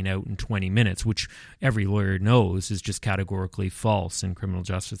are getting out in 20 minutes, which every lawyer knows is just categorically false in criminal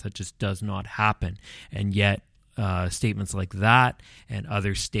justice. That just does not happen. And yet statements like that and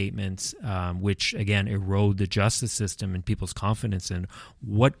other statements which, again, erode the justice system and people's confidence in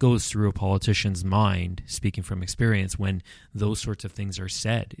what goes through a politician's mind, speaking from experience, when those sorts of things are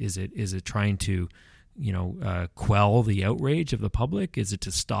said. Is it trying to quell the outrage of the public? Is it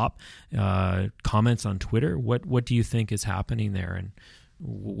to stop comments on Twitter? What do you think is happening there, and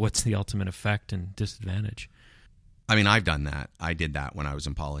what's the ultimate effect and disadvantage? I mean, I've done that. I did that when I was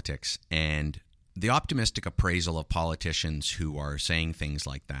in politics, and the optimistic appraisal of politicians who are saying things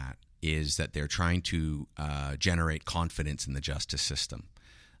like that is that they're trying to generate confidence in the justice system.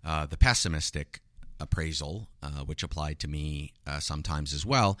 The pessimistic appraisal, which applied to me sometimes as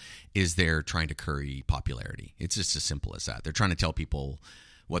well, is they're trying to curry popularity. It's just as simple as that. They're trying to tell people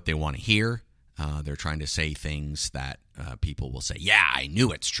what they want to hear. They're trying to say things that people will say, yeah, I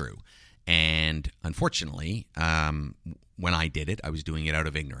knew it's true. And unfortunately, when I did it, I was doing it out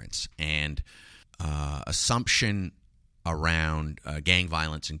of ignorance. And assumption around gang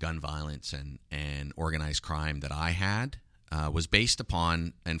violence and gun violence and organized crime that I had was based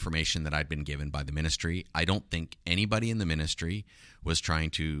upon information that I'd been given by the ministry. I don't think anybody in the ministry was trying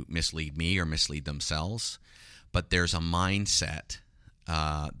to mislead me or mislead themselves, but there's a mindset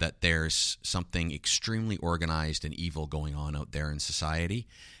that there's something extremely organized and evil going on out there in society,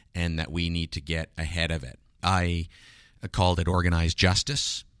 and that we need to get ahead of it. I called it organized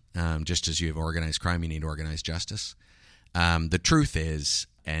justice. Just as you have organized crime, you need organized justice. The truth is,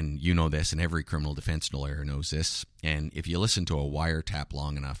 and you know this, and every criminal defense lawyer knows this, and if you listen to a wiretap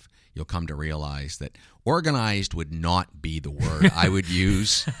long enough, you'll come to realize that organized would not be the word I would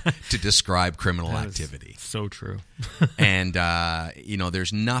use to describe criminal activity. So true. And,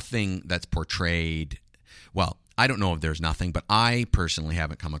 there's nothing that's portrayed. Well, I don't know if there's nothing, but I personally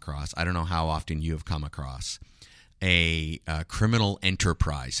haven't come across, I don't know how often you have come across, a criminal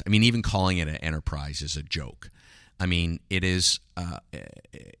enterprise. I mean, even calling it an enterprise is a joke. I mean, it is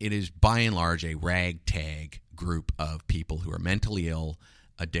by and large a ragtag group of people who are mentally ill,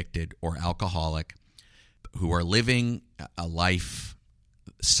 addicted, or alcoholic, who are living a life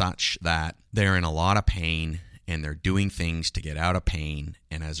such that they're in a lot of pain and they're doing things to get out of pain.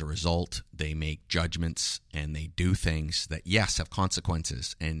 And as a result, they make judgments and they do things that, yes, have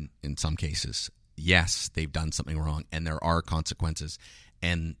consequences. And in some cases, yes, they've done something wrong and there are consequences.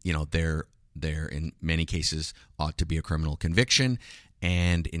 and there in many cases ought to be a criminal conviction,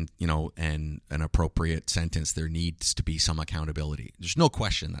 and and an appropriate sentence. There needs to be some accountability. There's no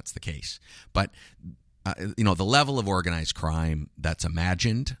question that's the case. But the level of organized crime that's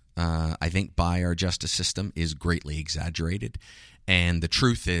imagined, I think, by our justice system is greatly exaggerated. And the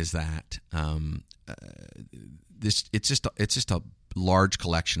truth is that it's just a large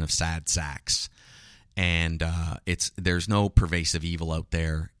collection of sad sacks. And there's no pervasive evil out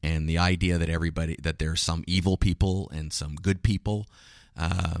there, and the idea that there's some evil people and some good people,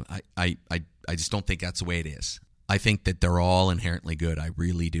 I just don't think that's the way it is. I think that they're all inherently good. I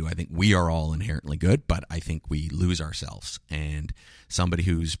really do. I think we are all inherently good, but I think we lose ourselves. And somebody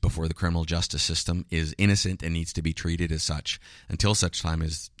who's before the criminal justice system is innocent and needs to be treated as such until such time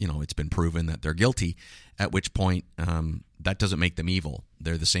as it's been proven that they're guilty. At which point, that doesn't make them evil.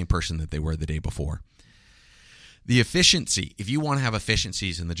 They're the same person that they were the day before. The efficiency, if you want to have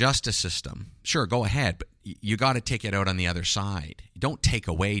efficiencies in the justice system, sure, go ahead, but you got to take it out on the other side. Don't take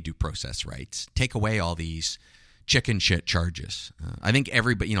away due process rights. Take away all these chicken shit charges. I think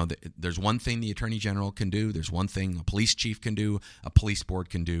everybody, there's one thing the Attorney General can do. There's one thing a police chief can do, a police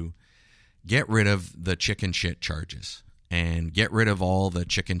board can do. Get rid of the chicken shit charges and get rid of all the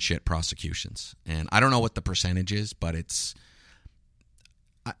chicken shit prosecutions. And I don't know what the percentage is, but I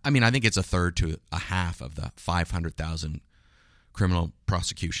think it's a third to a half of the 500,000 criminal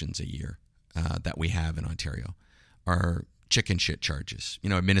prosecutions a year that we have in Ontario are chicken shit charges.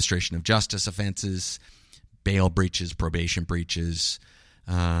 Administration of justice offenses, bail breaches, probation breaches,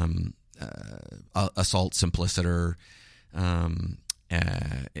 assault simpliciter,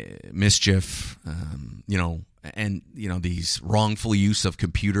 mischief, these wrongful use of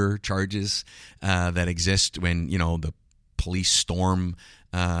computer charges that exist when, the police storm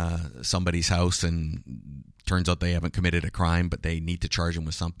somebody's house and turns out they haven't committed a crime, but they need to charge them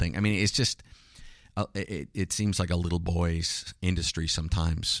with something. I mean, it's just it seems like a little boy's industry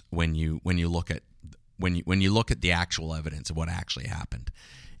sometimes when you look at the actual evidence of what actually happened,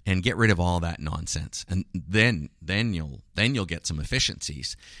 and get rid of all that nonsense, and then you'll get some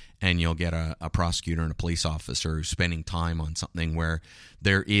efficiencies, and you'll get a prosecutor and a police officer spending time on something where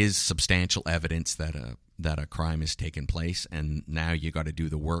there is substantial evidence that a crime has taken place, and now you got to do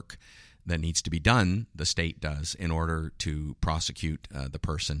the work that needs to be done, the state does, in order to prosecute the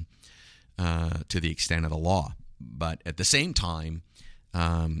person to the extent of the law. But at the same time,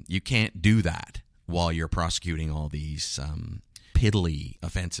 you can't do that while you're prosecuting all these piddly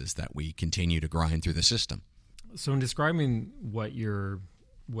offenses that we continue to grind through the system. So in describing what are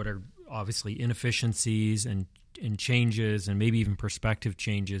obviously inefficiencies and changes and maybe even perspective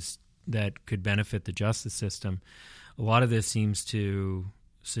changes that could benefit the justice system, a lot of this seems to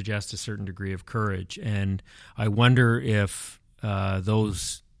suggest a certain degree of courage. And I wonder if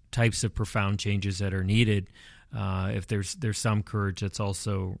those types of profound changes that are needed, if there's some courage that's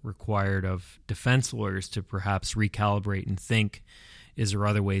also required of defense lawyers to perhaps recalibrate and think, is there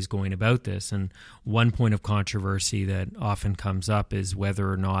other ways going about this? And one point of controversy that often comes up is whether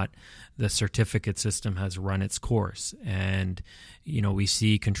or not the certificate system has run its course. And, we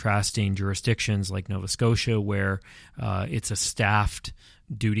see contrasting jurisdictions like Nova Scotia where it's a staffed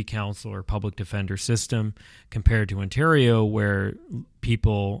duty counsel or public defender system compared to Ontario where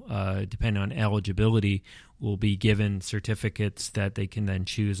people, depending on eligibility, will be given certificates that they can then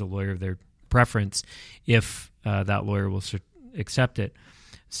choose a lawyer of their preference if that lawyer will accept it.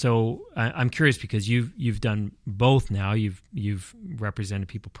 So I'm curious because you've done both now. You've represented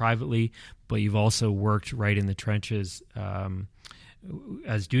people privately, but you've also worked right in the trenches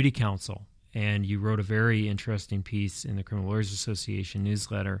as duty counsel. And you wrote a very interesting piece in the Criminal Lawyers Association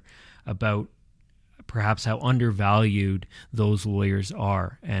newsletter about perhaps how undervalued those lawyers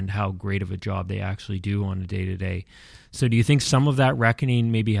are and how great of a job they actually do on a day-to-day. So do you think some of that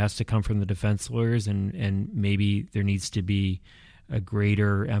reckoning maybe has to come from the defense lawyers and maybe there needs to be a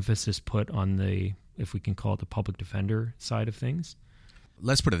greater emphasis put on the, if we can call it the public defender side of things?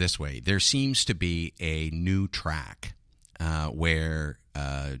 Let's put it this way. There seems to be a new track where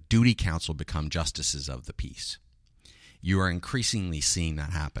duty counsel become justices of the peace. You are increasingly seeing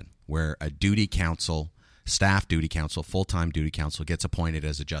that happen, where a duty counsel, staff duty counsel, full-time duty counsel gets appointed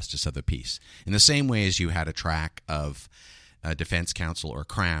as a justice of the peace. In the same way as you had a track of defense counsel or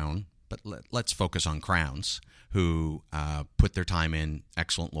Crown, but let's focus on Crowns, who put their time in,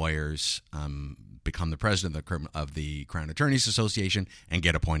 excellent lawyers, become the president of the Crown Attorneys Association, and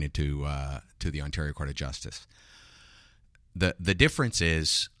get appointed to the Ontario Court of Justice. The difference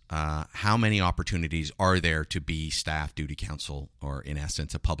is how many opportunities are there to be staff duty counsel, or in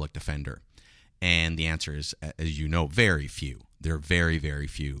essence a public defender. And the answer is, as you know, very few. There are very, very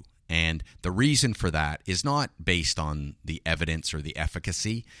few. And the reason for that is not based on the evidence or the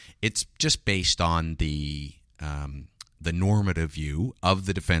efficacy. It's just based on the normative view of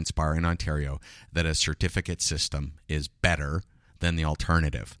the defense bar in Ontario that a certificate system is better than the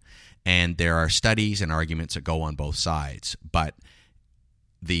alternative. And there are studies and arguments that go on both sides. But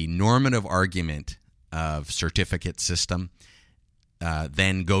the normative argument of certificate system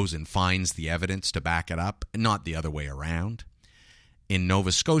then goes and finds the evidence to back it up, not the other way around. In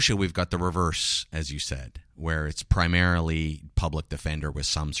Nova Scotia, we've got the reverse, as you said, where it's primarily public defender with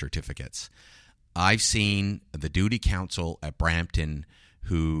some certificates. I've seen the duty counsel at Brampton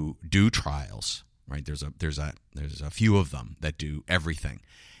who do trials, right? There's a few of them that do everything.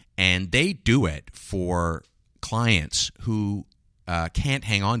 And they do it for clients who can't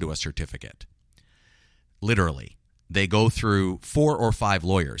hang on to a certificate. Literally. They go through 4 or 5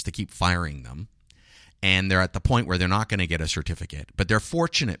 lawyers. They keep firing them. And they're at the point where they're not going to get a certificate. But they're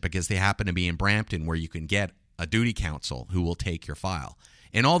fortunate because they happen to be in Brampton where you can get a duty counsel who will take your file.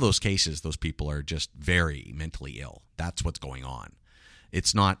 In all those cases, those people are just very mentally ill. That's what's going on.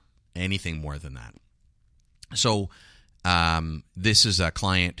 It's not anything more than that. So this is a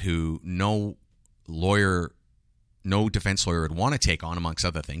client who no defense lawyer would want to take on, amongst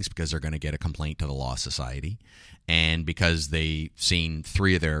other things, because they're going to get a complaint to the Law Society, and because they've seen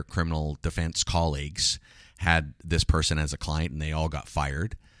 3 of their criminal defense colleagues had this person as a client, and they all got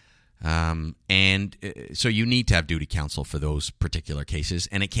fired. And so you need to have duty counsel for those particular cases,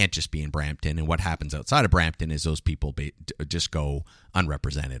 and it can't just be in Brampton. And what happens outside of Brampton is those people just go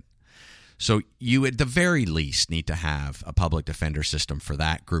unrepresented. So you, at the very least, need to have a public defender system for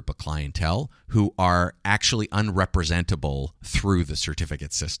that group of clientele who are actually unrepresentable through the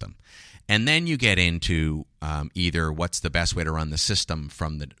certificate system. And then you get into either what's the best way to run the system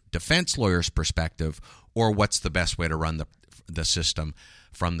from the defense lawyer's perspective, or what's the best way to run the system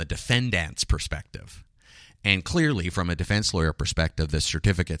from the defendant's perspective. And clearly, from a defense lawyer perspective, the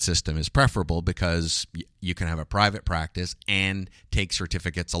certificate system is preferable because you can have a private practice and take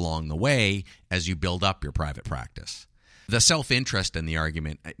certificates along the way as you build up your private practice. The self-interest in the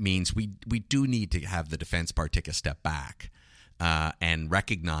argument means we do need to have the defense bar take a step back and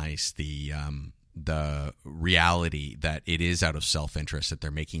recognize the reality that it is out of self-interest that they're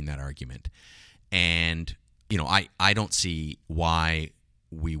making that argument. And, I don't see why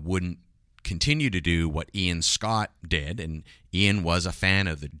we wouldn't continue to do what Ian Scott did, and Ian was a fan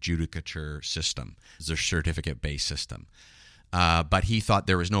of the judicature system, the certificate-based system. But he thought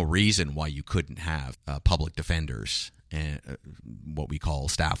there was no reason why you couldn't have public defenders, what we call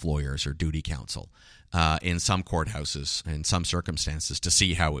staff lawyers or duty counsel, in some courthouses in some circumstances to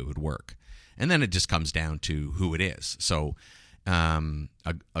see how it would work. And then it just comes down to who it is. So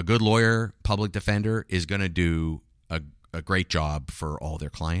a good lawyer, public defender, is going to do a great job for all their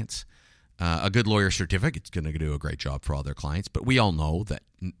clients. A good lawyer certificate is going to do a great job for all their clients, but we all know that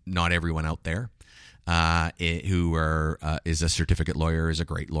not everyone out there who is a certificate lawyer is a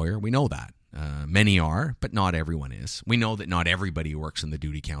great lawyer. We know that. Many are, but not everyone is. We know that not everybody who works in the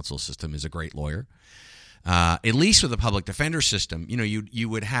duty counsel system is a great lawyer. At least with the public defender system, you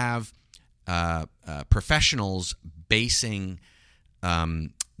would have professionals basing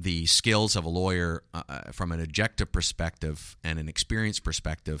the skills of a lawyer from an objective perspective and an experience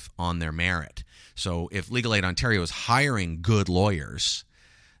perspective on their merit. So if Legal Aid Ontario is hiring good lawyers,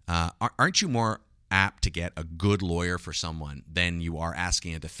 aren't you more apt to get a good lawyer for someone than you are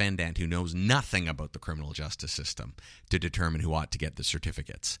asking a defendant who knows nothing about the criminal justice system to determine who ought to get the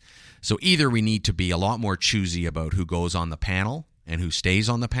certificates? So either we need to be a lot more choosy about who goes on the panel and who stays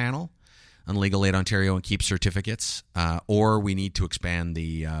on the panel on Legal Aid Ontario and keep certificates, or we need to expand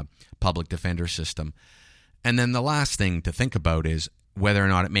the public defender system. And then the last thing to think about is whether or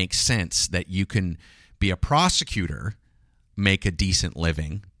not it makes sense that you can be a prosecutor, make a decent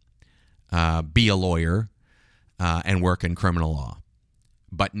living, be a lawyer, and work in criminal law,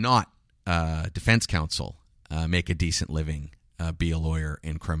 but not defense counsel, make a decent living, be a lawyer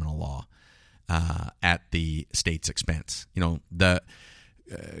in criminal law at the state's expense. The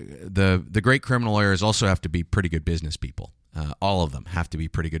great criminal lawyers also have to be pretty good business people. All of them have to be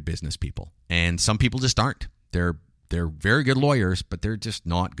pretty good business people, and some people just aren't. They're very good lawyers, but they're just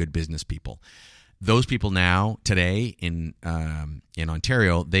not good business people. Those people now, today in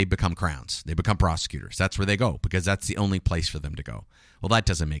Ontario, they become crowns. They become prosecutors. That's where they go because that's the only place for them to go. Well, that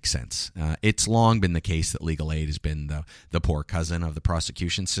doesn't make sense. It's long been the case that legal aid has been the poor cousin of the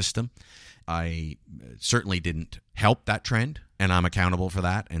prosecution system. I certainly didn't help that trend, and I'm accountable for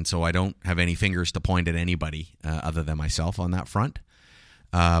that. And so I don't have any fingers to point at anybody other than myself on that front.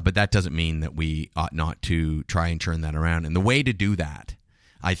 But that doesn't mean that we ought not to try and turn that around. And the way to do that,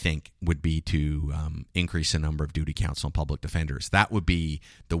 I think, would be to increase the number of duty counsel and public defenders. That would be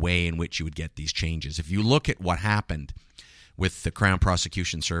the way in which you would get these changes. If you look at what happened with the Crown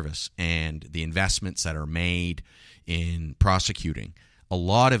Prosecution Service and the investments that are made in prosecuting, a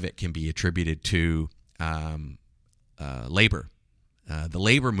lot of it can be attributed to labor. The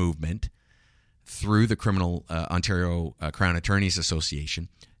labor movement through the Criminal Ontario Crown Attorneys Association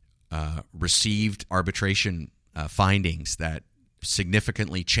received arbitration findings that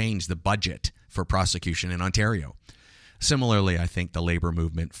significantly changed the budget for prosecution in Ontario. Similarly, I think the labor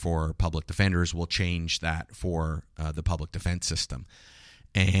movement for public defenders will change that for the public defense system.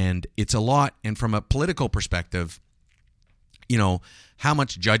 And it's a lot. And from a political perspective, how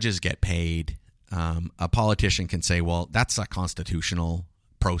much judges get paid, a politician can say, well, that's a constitutional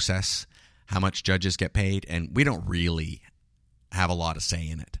process, how much judges get paid, and we don't really have a lot of say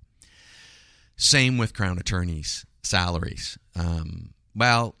in it. Same with Crown attorneys' salaries.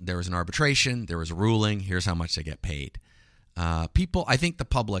 Well, there was an arbitration, there was a ruling, here's how much they get paid. I think the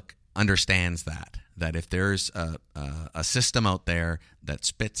public understands that if there's a system out there that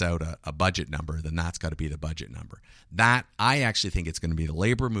spits out a budget number, then that's got to be the budget number. That, I actually think it's going to be the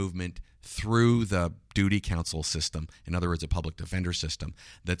labor movement through the duty counsel system, in other words, a public defender system,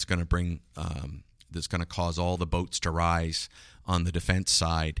 that's going to bring, that's going to cause all the boats to rise on the defense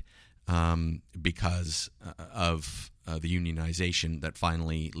side because of the unionization that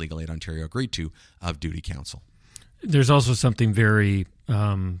finally Legal Aid Ontario agreed to of duty counsel. There's also something very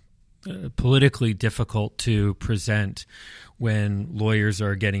politically difficult to present when lawyers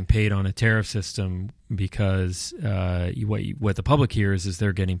are getting paid on a tariff system, because what the public hears is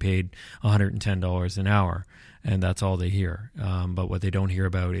they're getting paid $110 an hour, and that's all they hear. But what they don't hear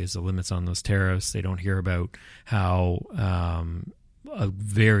about is the limits on those tariffs. They don't hear about how a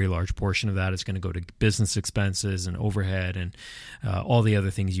very large portion of that is going to go to business expenses and overhead and all the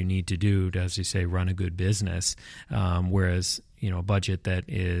other things you need to do to, as you say, run a good business. Whereas, a budget that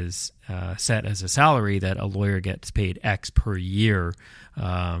is set as a salary that a lawyer gets paid X per year,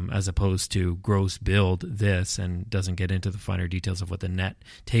 as opposed to gross billed this, and doesn't get into the finer details of what the net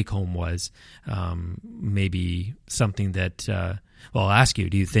take home was, maybe something that well, I'll ask you,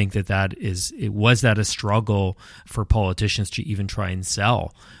 do you think was that a struggle for politicians to even try and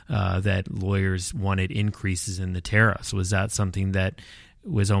sell that lawyers wanted increases in the tariffs? Was that something that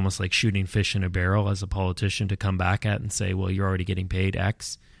was almost like shooting fish in a barrel as a politician to come back at and say, well, you're already getting paid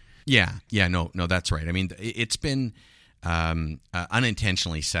X? Yeah, no, that's right. I mean, it's been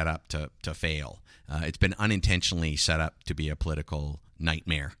unintentionally set up to fail. It's been unintentionally set up to be a political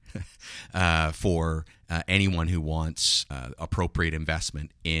nightmare for anyone who wants appropriate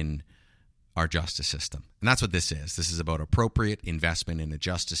investment in our justice system. And that's what this is. This is about appropriate investment in a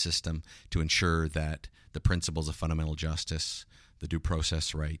justice system to ensure that the principles of fundamental justice, the due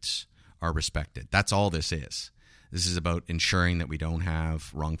process rights, are respected. That's all this is. This is about ensuring that we don't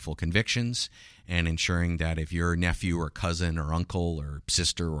have wrongful convictions, and ensuring that if your nephew or cousin or uncle or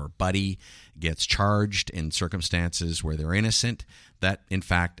sister or buddy gets charged in circumstances where they're innocent, that in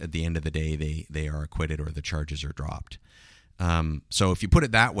fact at the end of the day they are acquitted or the charges are dropped. So if you put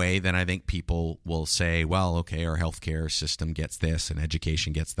it that way, then I think people will say, well, okay, our healthcare system gets this and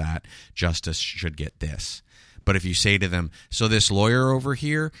education gets that, justice should get this. But if you say to them, so this lawyer over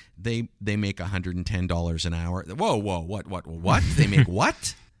here, they make $110 an hour. Whoa, what? They make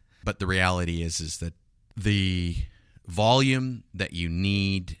what? But the reality is that the volume that you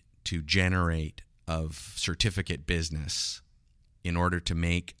need to generate of certificate business in order to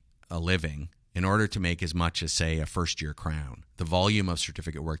make a living, in order to make as much as, say, a first-year Crown, the volume of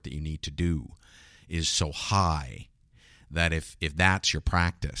certificate work that you need to do is so high that if that's your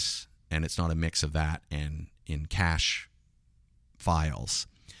practice, and it's not a mix of that and in cash files,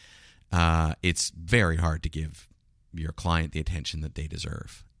 it's very hard to give your client the attention that they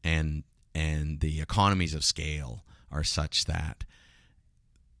deserve. And the economies of scale are such that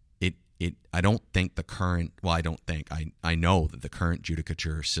I don't think the current, well, I don't think, I know that the current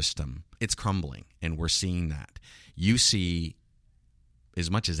judicature system, it's crumbling, and we're seeing that. You see,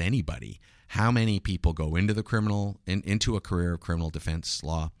 as much as anybody, how many people go into into a career of criminal defense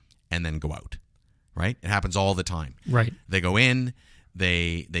law and then go out, right? It happens all the time. Right. They go in,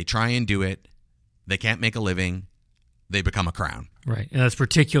 they try and do it, they can't make a living, they become a Crown. Right. And that's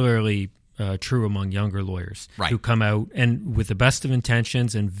particularly true among younger lawyers Right. who come out and with the best of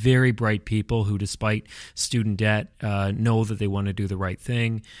intentions and very bright people who, despite student debt, know that they want to do the right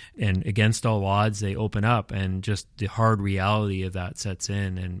thing, and against all odds they open up, and just the hard reality of that sets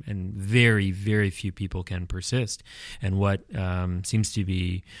in, and very, very few people can persist. And what seems to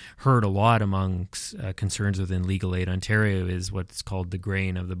be heard a lot amongst concerns within Legal Aid Ontario is what's called the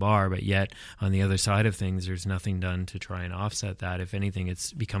grain of the bar, but yet on the other side of things there's nothing done to try and offset that. If anything,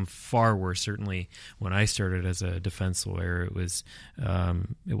 it's become far worse. Certainly when I started as a defense lawyer, it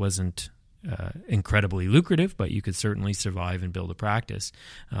wasn't incredibly lucrative, but you could certainly survive and build a practice.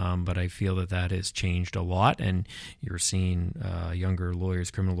 But I feel that has changed a lot, and you're seeing younger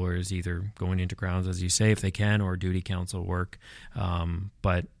lawyers, criminal lawyers, either going into grounds, as you say, if they can, or duty counsel work.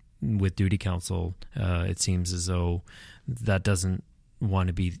 But with duty counsel, it seems as though that doesn't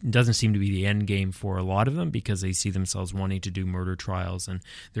seem to be the end game for a lot of them, because they see themselves wanting to do murder trials, and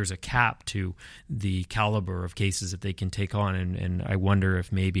there's a cap to the caliber of cases that they can take on. And I wonder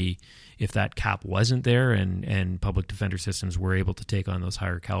if maybe if that cap wasn't there and public defender systems were able to take on those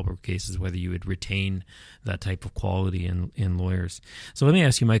higher caliber cases, whether you would retain that type of quality in lawyers. So let me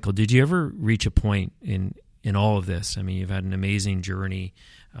ask you, Michael, did you ever reach a point in all of this? I mean, you've had an amazing journey,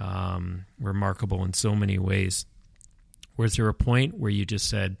 remarkable in so many ways. Was there a point where you just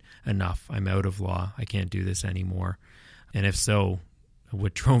said, enough, I'm out of law, I can't do this anymore? And if so,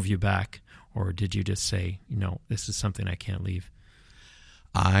 what drove you back? Or did you just say, this is something I can't leave?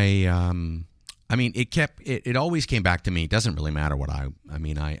 I mean, it always came back to me. It doesn't really matter what I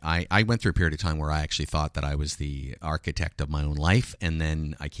went through a period of time where I actually thought that I was the architect of my own life. And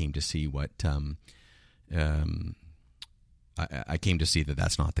then I came to see I came to see that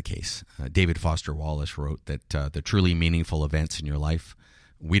that's not the case. David Foster Wallace wrote that the truly meaningful events in your life,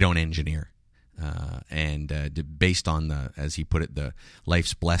 we don't engineer. Based on as he put it, the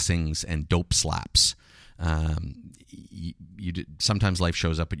life's blessings and dope slaps. Sometimes life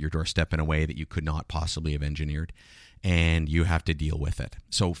shows up at your doorstep in a way that you could not possibly have engineered, and you have to deal with it.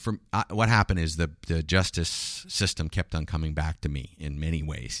 So what happened is the justice system kept on coming back to me in many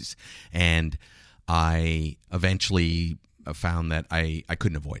ways, and I eventually found that I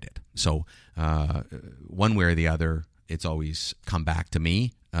couldn't avoid it. So one way or the other, it's always come back to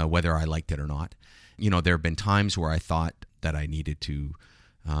me, whether I liked it or not. There have been times where I thought that I needed to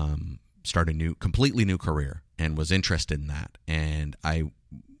start a completely new career, and was interested in that. And I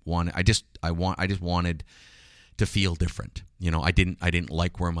just wanted to feel different. I didn't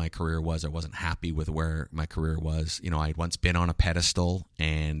like where my career was. I wasn't happy with where my career was. I'd once been on a pedestal,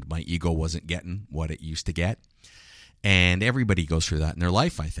 and my ego wasn't getting what it used to get. And everybody goes through that in their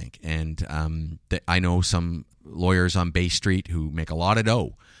life, I think. And I know some lawyers on Bay Street who make a lot of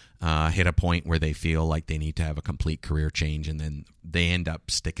dough hit a point where they feel like they need to have a complete career change, and then they end up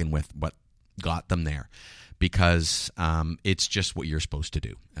sticking with what got them there, because it's just what you're supposed to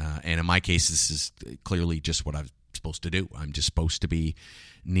do. And in my case, this is clearly just what I'm supposed to do. I'm just supposed to be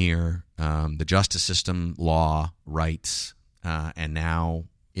near the justice system, law, rights, and now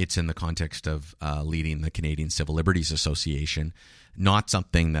it's in the context of leading the Canadian Civil Liberties Association, not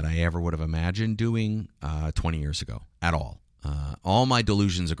something that I ever would have imagined doing 20 years ago at all. All my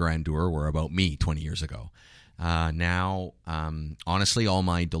delusions of grandeur were about me 20 years ago. Now, honestly, all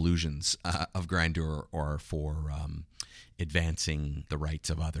my delusions of grandeur are for advancing the rights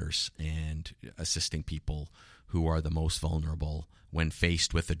of others and assisting people who are the most vulnerable when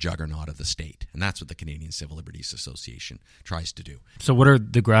faced with the juggernaut of the state. And that's what the Canadian Civil Liberties Association tries to do. So what are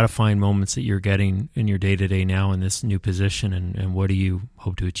the gratifying moments that you're getting in your day-to-day now in this new position, and what do you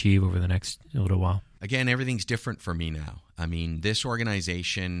hope to achieve over the next little while? Again, everything's different for me now. I mean, this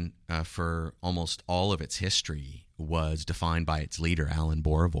organization, for almost all of its history, was defined by its leader, Alan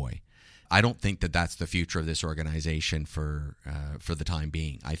Borovoy. I don't think that that's the future of this organization for the time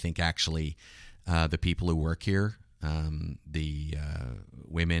being. I think actually the people who work here, the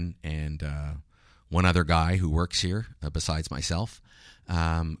women and one other guy who works here besides myself,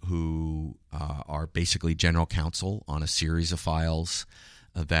 who are basically general counsel on a series of files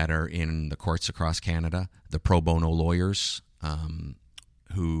that are in the courts across Canada, the pro bono lawyers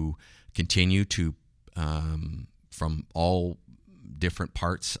who continue to, from all different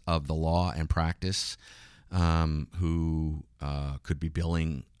parts of the law and practice, who could be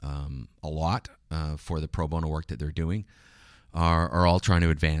billing a lot for the pro bono work that they're doing, are all trying to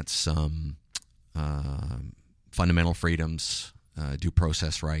advance fundamental freedoms, due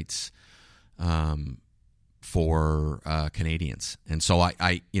process rights for Canadians. And so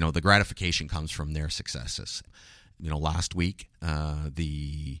I the gratification comes from their successes. Last week,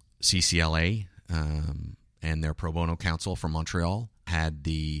 the CCLA and their pro bono counsel from Montreal had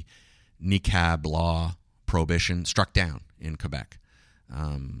the niqab law prohibition struck down in Quebec.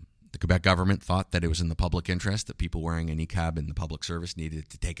 The Quebec government thought that it was in the public interest that people wearing a niqab in the public service needed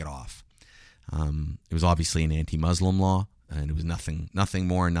to take it off. It was obviously an anti-Muslim law, and it was nothing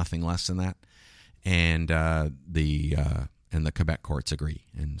more, nothing less than that. And the Quebec courts agree,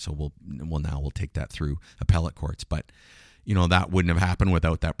 and so we'll take that through appellate courts. But that wouldn't have happened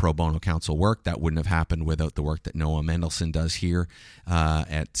without that pro bono counsel work. That wouldn't have happened without the work that Noah Mendelsohn does here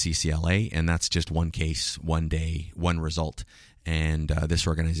at CCLA. And that's just one case, one day, one result. And this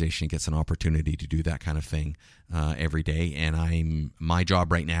organization gets an opportunity to do that kind of thing every day. And my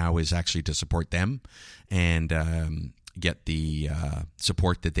job right now is actually to support them and get the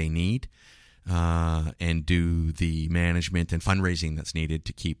support that they need and do the management and fundraising that's needed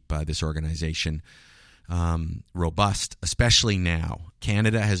to keep this organization robust, especially now.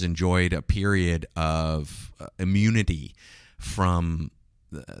 Canada has enjoyed a period of immunity from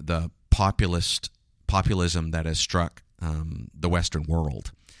the populism that has struck the Western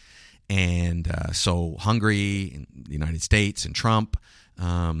world. And so Hungary, the United States, and Trump,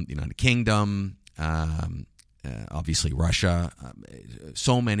 the United Kingdom, obviously Russia,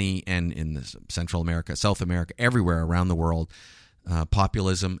 so many, and in Central America, South America, everywhere around the world,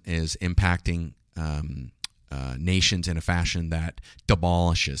 populism is impacting nations in a fashion that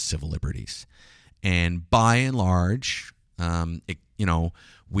demolishes civil liberties. And by and large,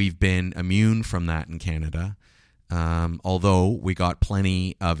 we've been immune from that in Canada, although we got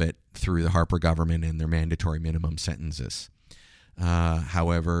plenty of it through the Harper government and their mandatory minimum sentences.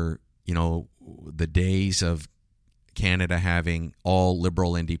 However, the days of Canada having all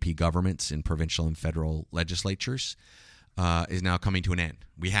Liberal NDP governments in provincial and federal legislatures is now coming to an end.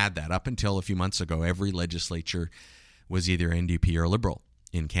 We had that up until a few months ago. Every legislature was either NDP or Liberal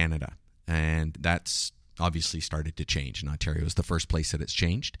in Canada, and that's obviously started to change. And Ontario is the first place that it's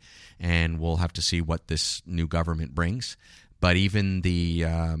changed, and we'll have to see what this new government brings. But even the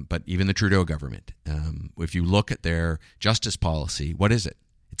Trudeau government, if you look at their justice policy, what is it?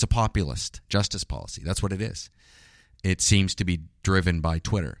 It's a populist justice policy. That's what it is. It seems to be driven by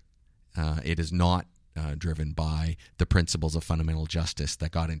Twitter. It is not driven by the principles of fundamental justice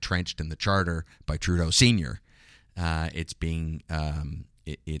that got entrenched in the Charter by Trudeau Sr. It's being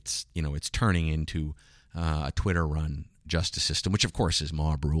it's turning into a Twitter-run justice system, which of course is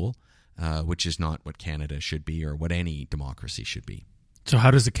mob rule, which is not what Canada should be or what any democracy should be. So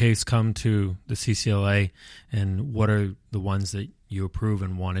how does the case come to the CCLA, and what are the ones that you approve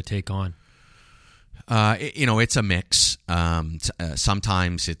and want to take on? It's a mix.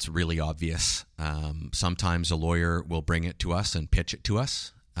 Sometimes it's really obvious. Sometimes a lawyer will bring it to us and pitch it to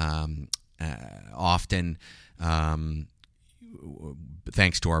us. Often,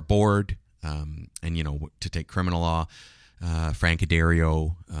 thanks to our board, and to take criminal law, Frank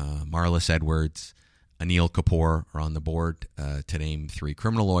Addario, Marlis Edwards, Anil Kapoor are on the board, to name 3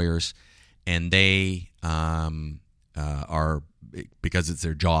 criminal lawyers, and they are, because it's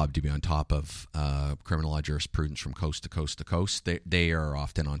their job to be on top of criminal law jurisprudence from coast to coast to coast, they are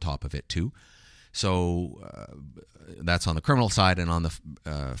often on top of it too. So that's on the criminal side, and on the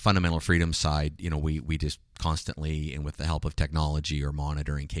fundamental freedom side, we just constantly, and with the help of technology, are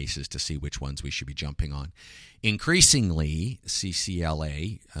monitoring cases to see which ones we should be jumping on. Increasingly,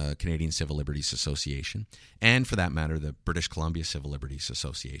 CCLA, Canadian Civil Liberties Association, and for that matter, the British Columbia Civil Liberties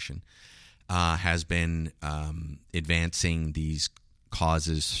Association, has been advancing these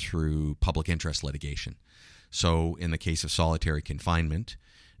causes through public interest litigation. So in the case of solitary confinement,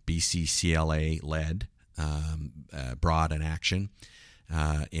 BCCLA led brought an action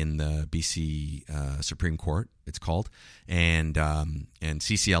in the BC Supreme Court, it's called, and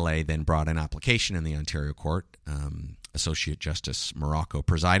CCLA then brought an application in the Ontario Court, Associate Justice Morocco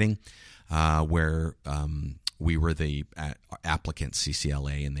presiding, where we were the applicants,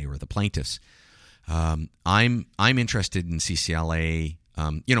 CCLA, and they were the plaintiffs. I'm interested in CCLA,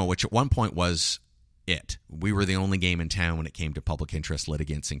 which at one point was it. We were the only game in town when it came to public interest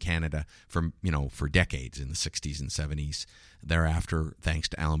litigants in Canada for decades, in the 60s and 70s. Thereafter, thanks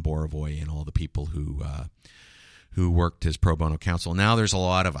to Alan Borovoy and all the people who worked as pro bono counsel. Now there's a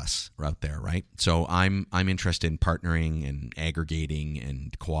lot of us out there, right? So I'm interested in partnering and aggregating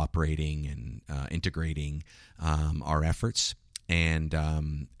and cooperating and integrating our efforts and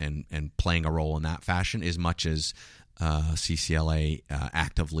playing a role in that fashion, as much as CCLA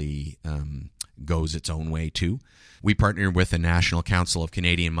actively goes its own way too. We partnered with the National Council of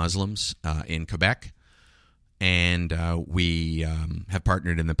Canadian Muslims in Quebec, and we have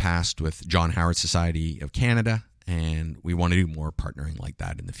partnered in the past with John Howard Society of Canada And we want to do more partnering like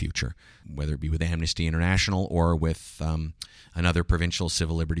that in the future, whether it be with Amnesty International or with another provincial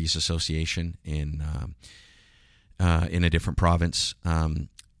civil liberties association in a different province,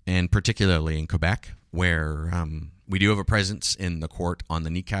 and particularly in Quebec, where we do have a presence in the court on the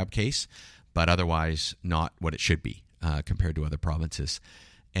NICAB case, but otherwise not what it should be compared to other provinces.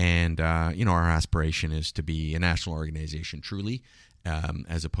 And, our aspiration is to be a national organization truly,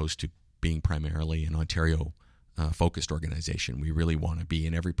 as opposed to being primarily an Ontario focused organization. We really want to be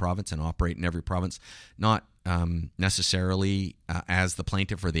in every province and operate in every province, not necessarily as the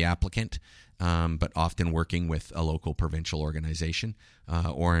plaintiff or the applicant, but often working with a local provincial organization.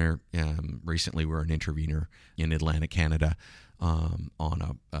 Recently, we're an intervener in Atlantic Canada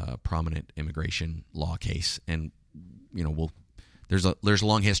on a prominent immigration law case, and there's a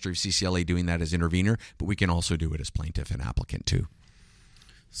long history of CCLA doing that as intervener, but we can also do it as plaintiff and applicant too.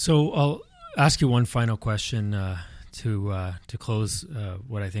 So I'll ask you one final question to close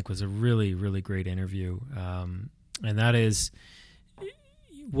what I think was a really, really great interview, and that is,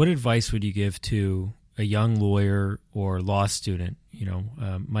 what advice would you give to a young lawyer or law student,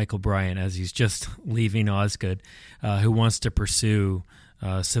 Michael Bryant, as he's just leaving Osgoode, who wants to pursue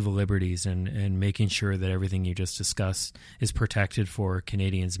civil liberties and making sure that everything you just discussed is protected for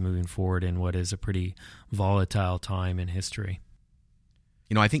Canadians moving forward in what is a pretty volatile time in history?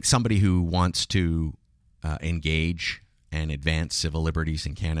 I think somebody who wants to engage and advance civil liberties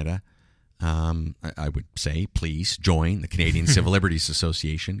in Canada, I would say, please join the Canadian Civil Liberties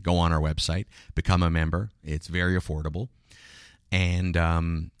Association. Go on our website, become a member. It's very affordable. And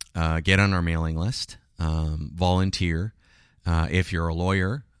get on our mailing list, volunteer. If you're a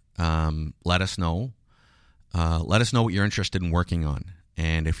lawyer, let us know. Let us know what you're interested in working on.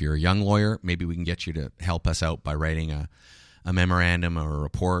 And if you're a young lawyer, maybe we can get you to help us out by writing a memorandum or a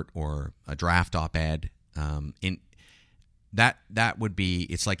report or a draft op-ed. That would be,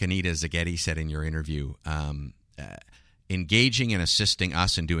 it's like Anita Zaghetti said in your interview, engaging and assisting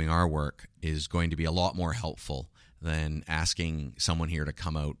us in doing our work is going to be a lot more helpful than asking someone here to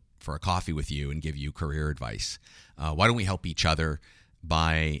come out for a coffee with you and give you career advice. Why don't we help each other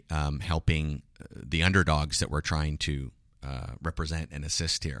by helping the underdogs that we're trying to represent and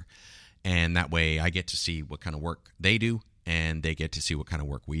assist here? And that way I get to see what kind of work they do, and they get to see what kind of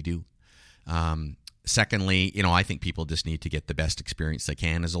work we do. Secondly, I think people just need to get the best experience they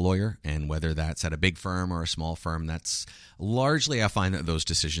can as a lawyer, and whether that's at a big firm or a small firm, that's largely, I find that those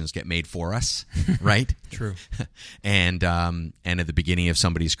decisions get made for us, right? True. And at the beginning of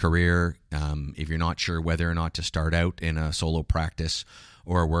somebody's career, if you're not sure whether or not to start out in a solo practice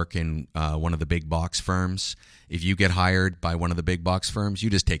or work in one of the big box firms, if you get hired by one of the big box firms,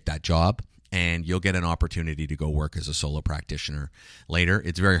 you just take that job, and you'll get an opportunity to go work as a solo practitioner later.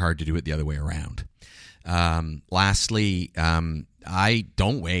 It's very hard to do it the other way around. Lastly, I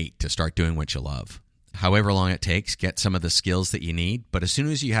don't wait to start doing what you love. However long it takes, get some of the skills that you need. But as soon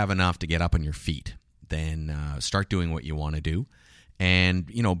as you have enough to get up on your feet, then start doing what you want to do. And,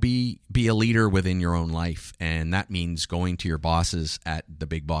 be a leader within your own life. And that means going to your bosses at the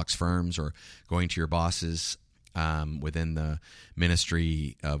big box firms, or going to your bosses within the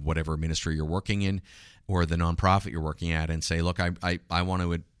ministry of whatever ministry you're working in, or the nonprofit you're working at, and say, look, I want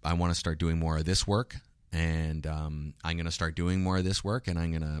to start doing more of this work, and I'm going to start doing more of this work, and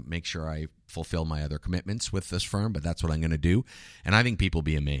I'm going to make sure I fulfill my other commitments with this firm, but that's what I'm going to do. And I think people will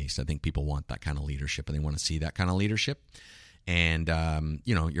be amazed. I think people want that kind of leadership, and they want to see that kind of leadership. And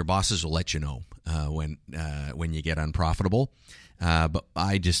your bosses will let you know when you get unprofitable. But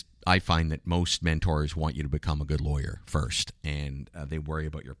I find that most mentors want you to become a good lawyer first, and they worry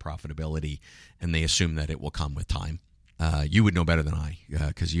about your profitability, and they assume that it will come with time. You would know better than I,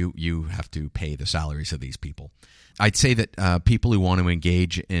 because you have to pay the salaries of these people. I'd say that people who want to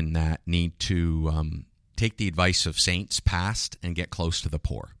engage in that need to take the advice of saints past and get close to the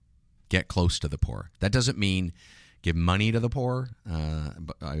poor. Get close to the poor. That doesn't mean give money to the poor,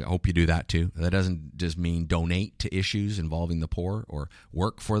 but I hope you do that too. That doesn't just mean donate to issues involving the poor or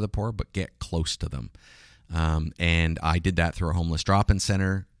work for the poor, but get close to them. And I did that through a homeless drop-in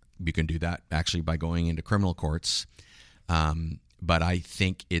center. You can do that actually by going into criminal courts. But I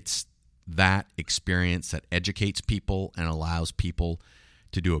think it's that experience that educates people and allows people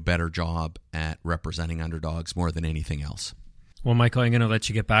to do a better job at representing underdogs more than anything else. Well, Michael, I'm going to let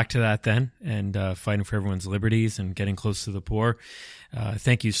you get back to that then, and fighting for everyone's liberties and getting close to the poor.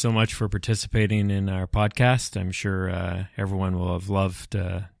 Thank you so much for participating in our podcast. I'm sure everyone will have loved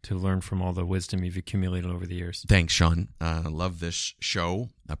to learn from all the wisdom you've accumulated over the years. Thanks, Sean. Love this show.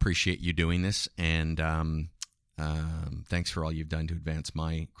 Appreciate you doing this, and thanks for all you've done to advance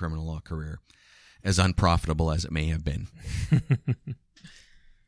my criminal law career. as unprofitable as it may have been.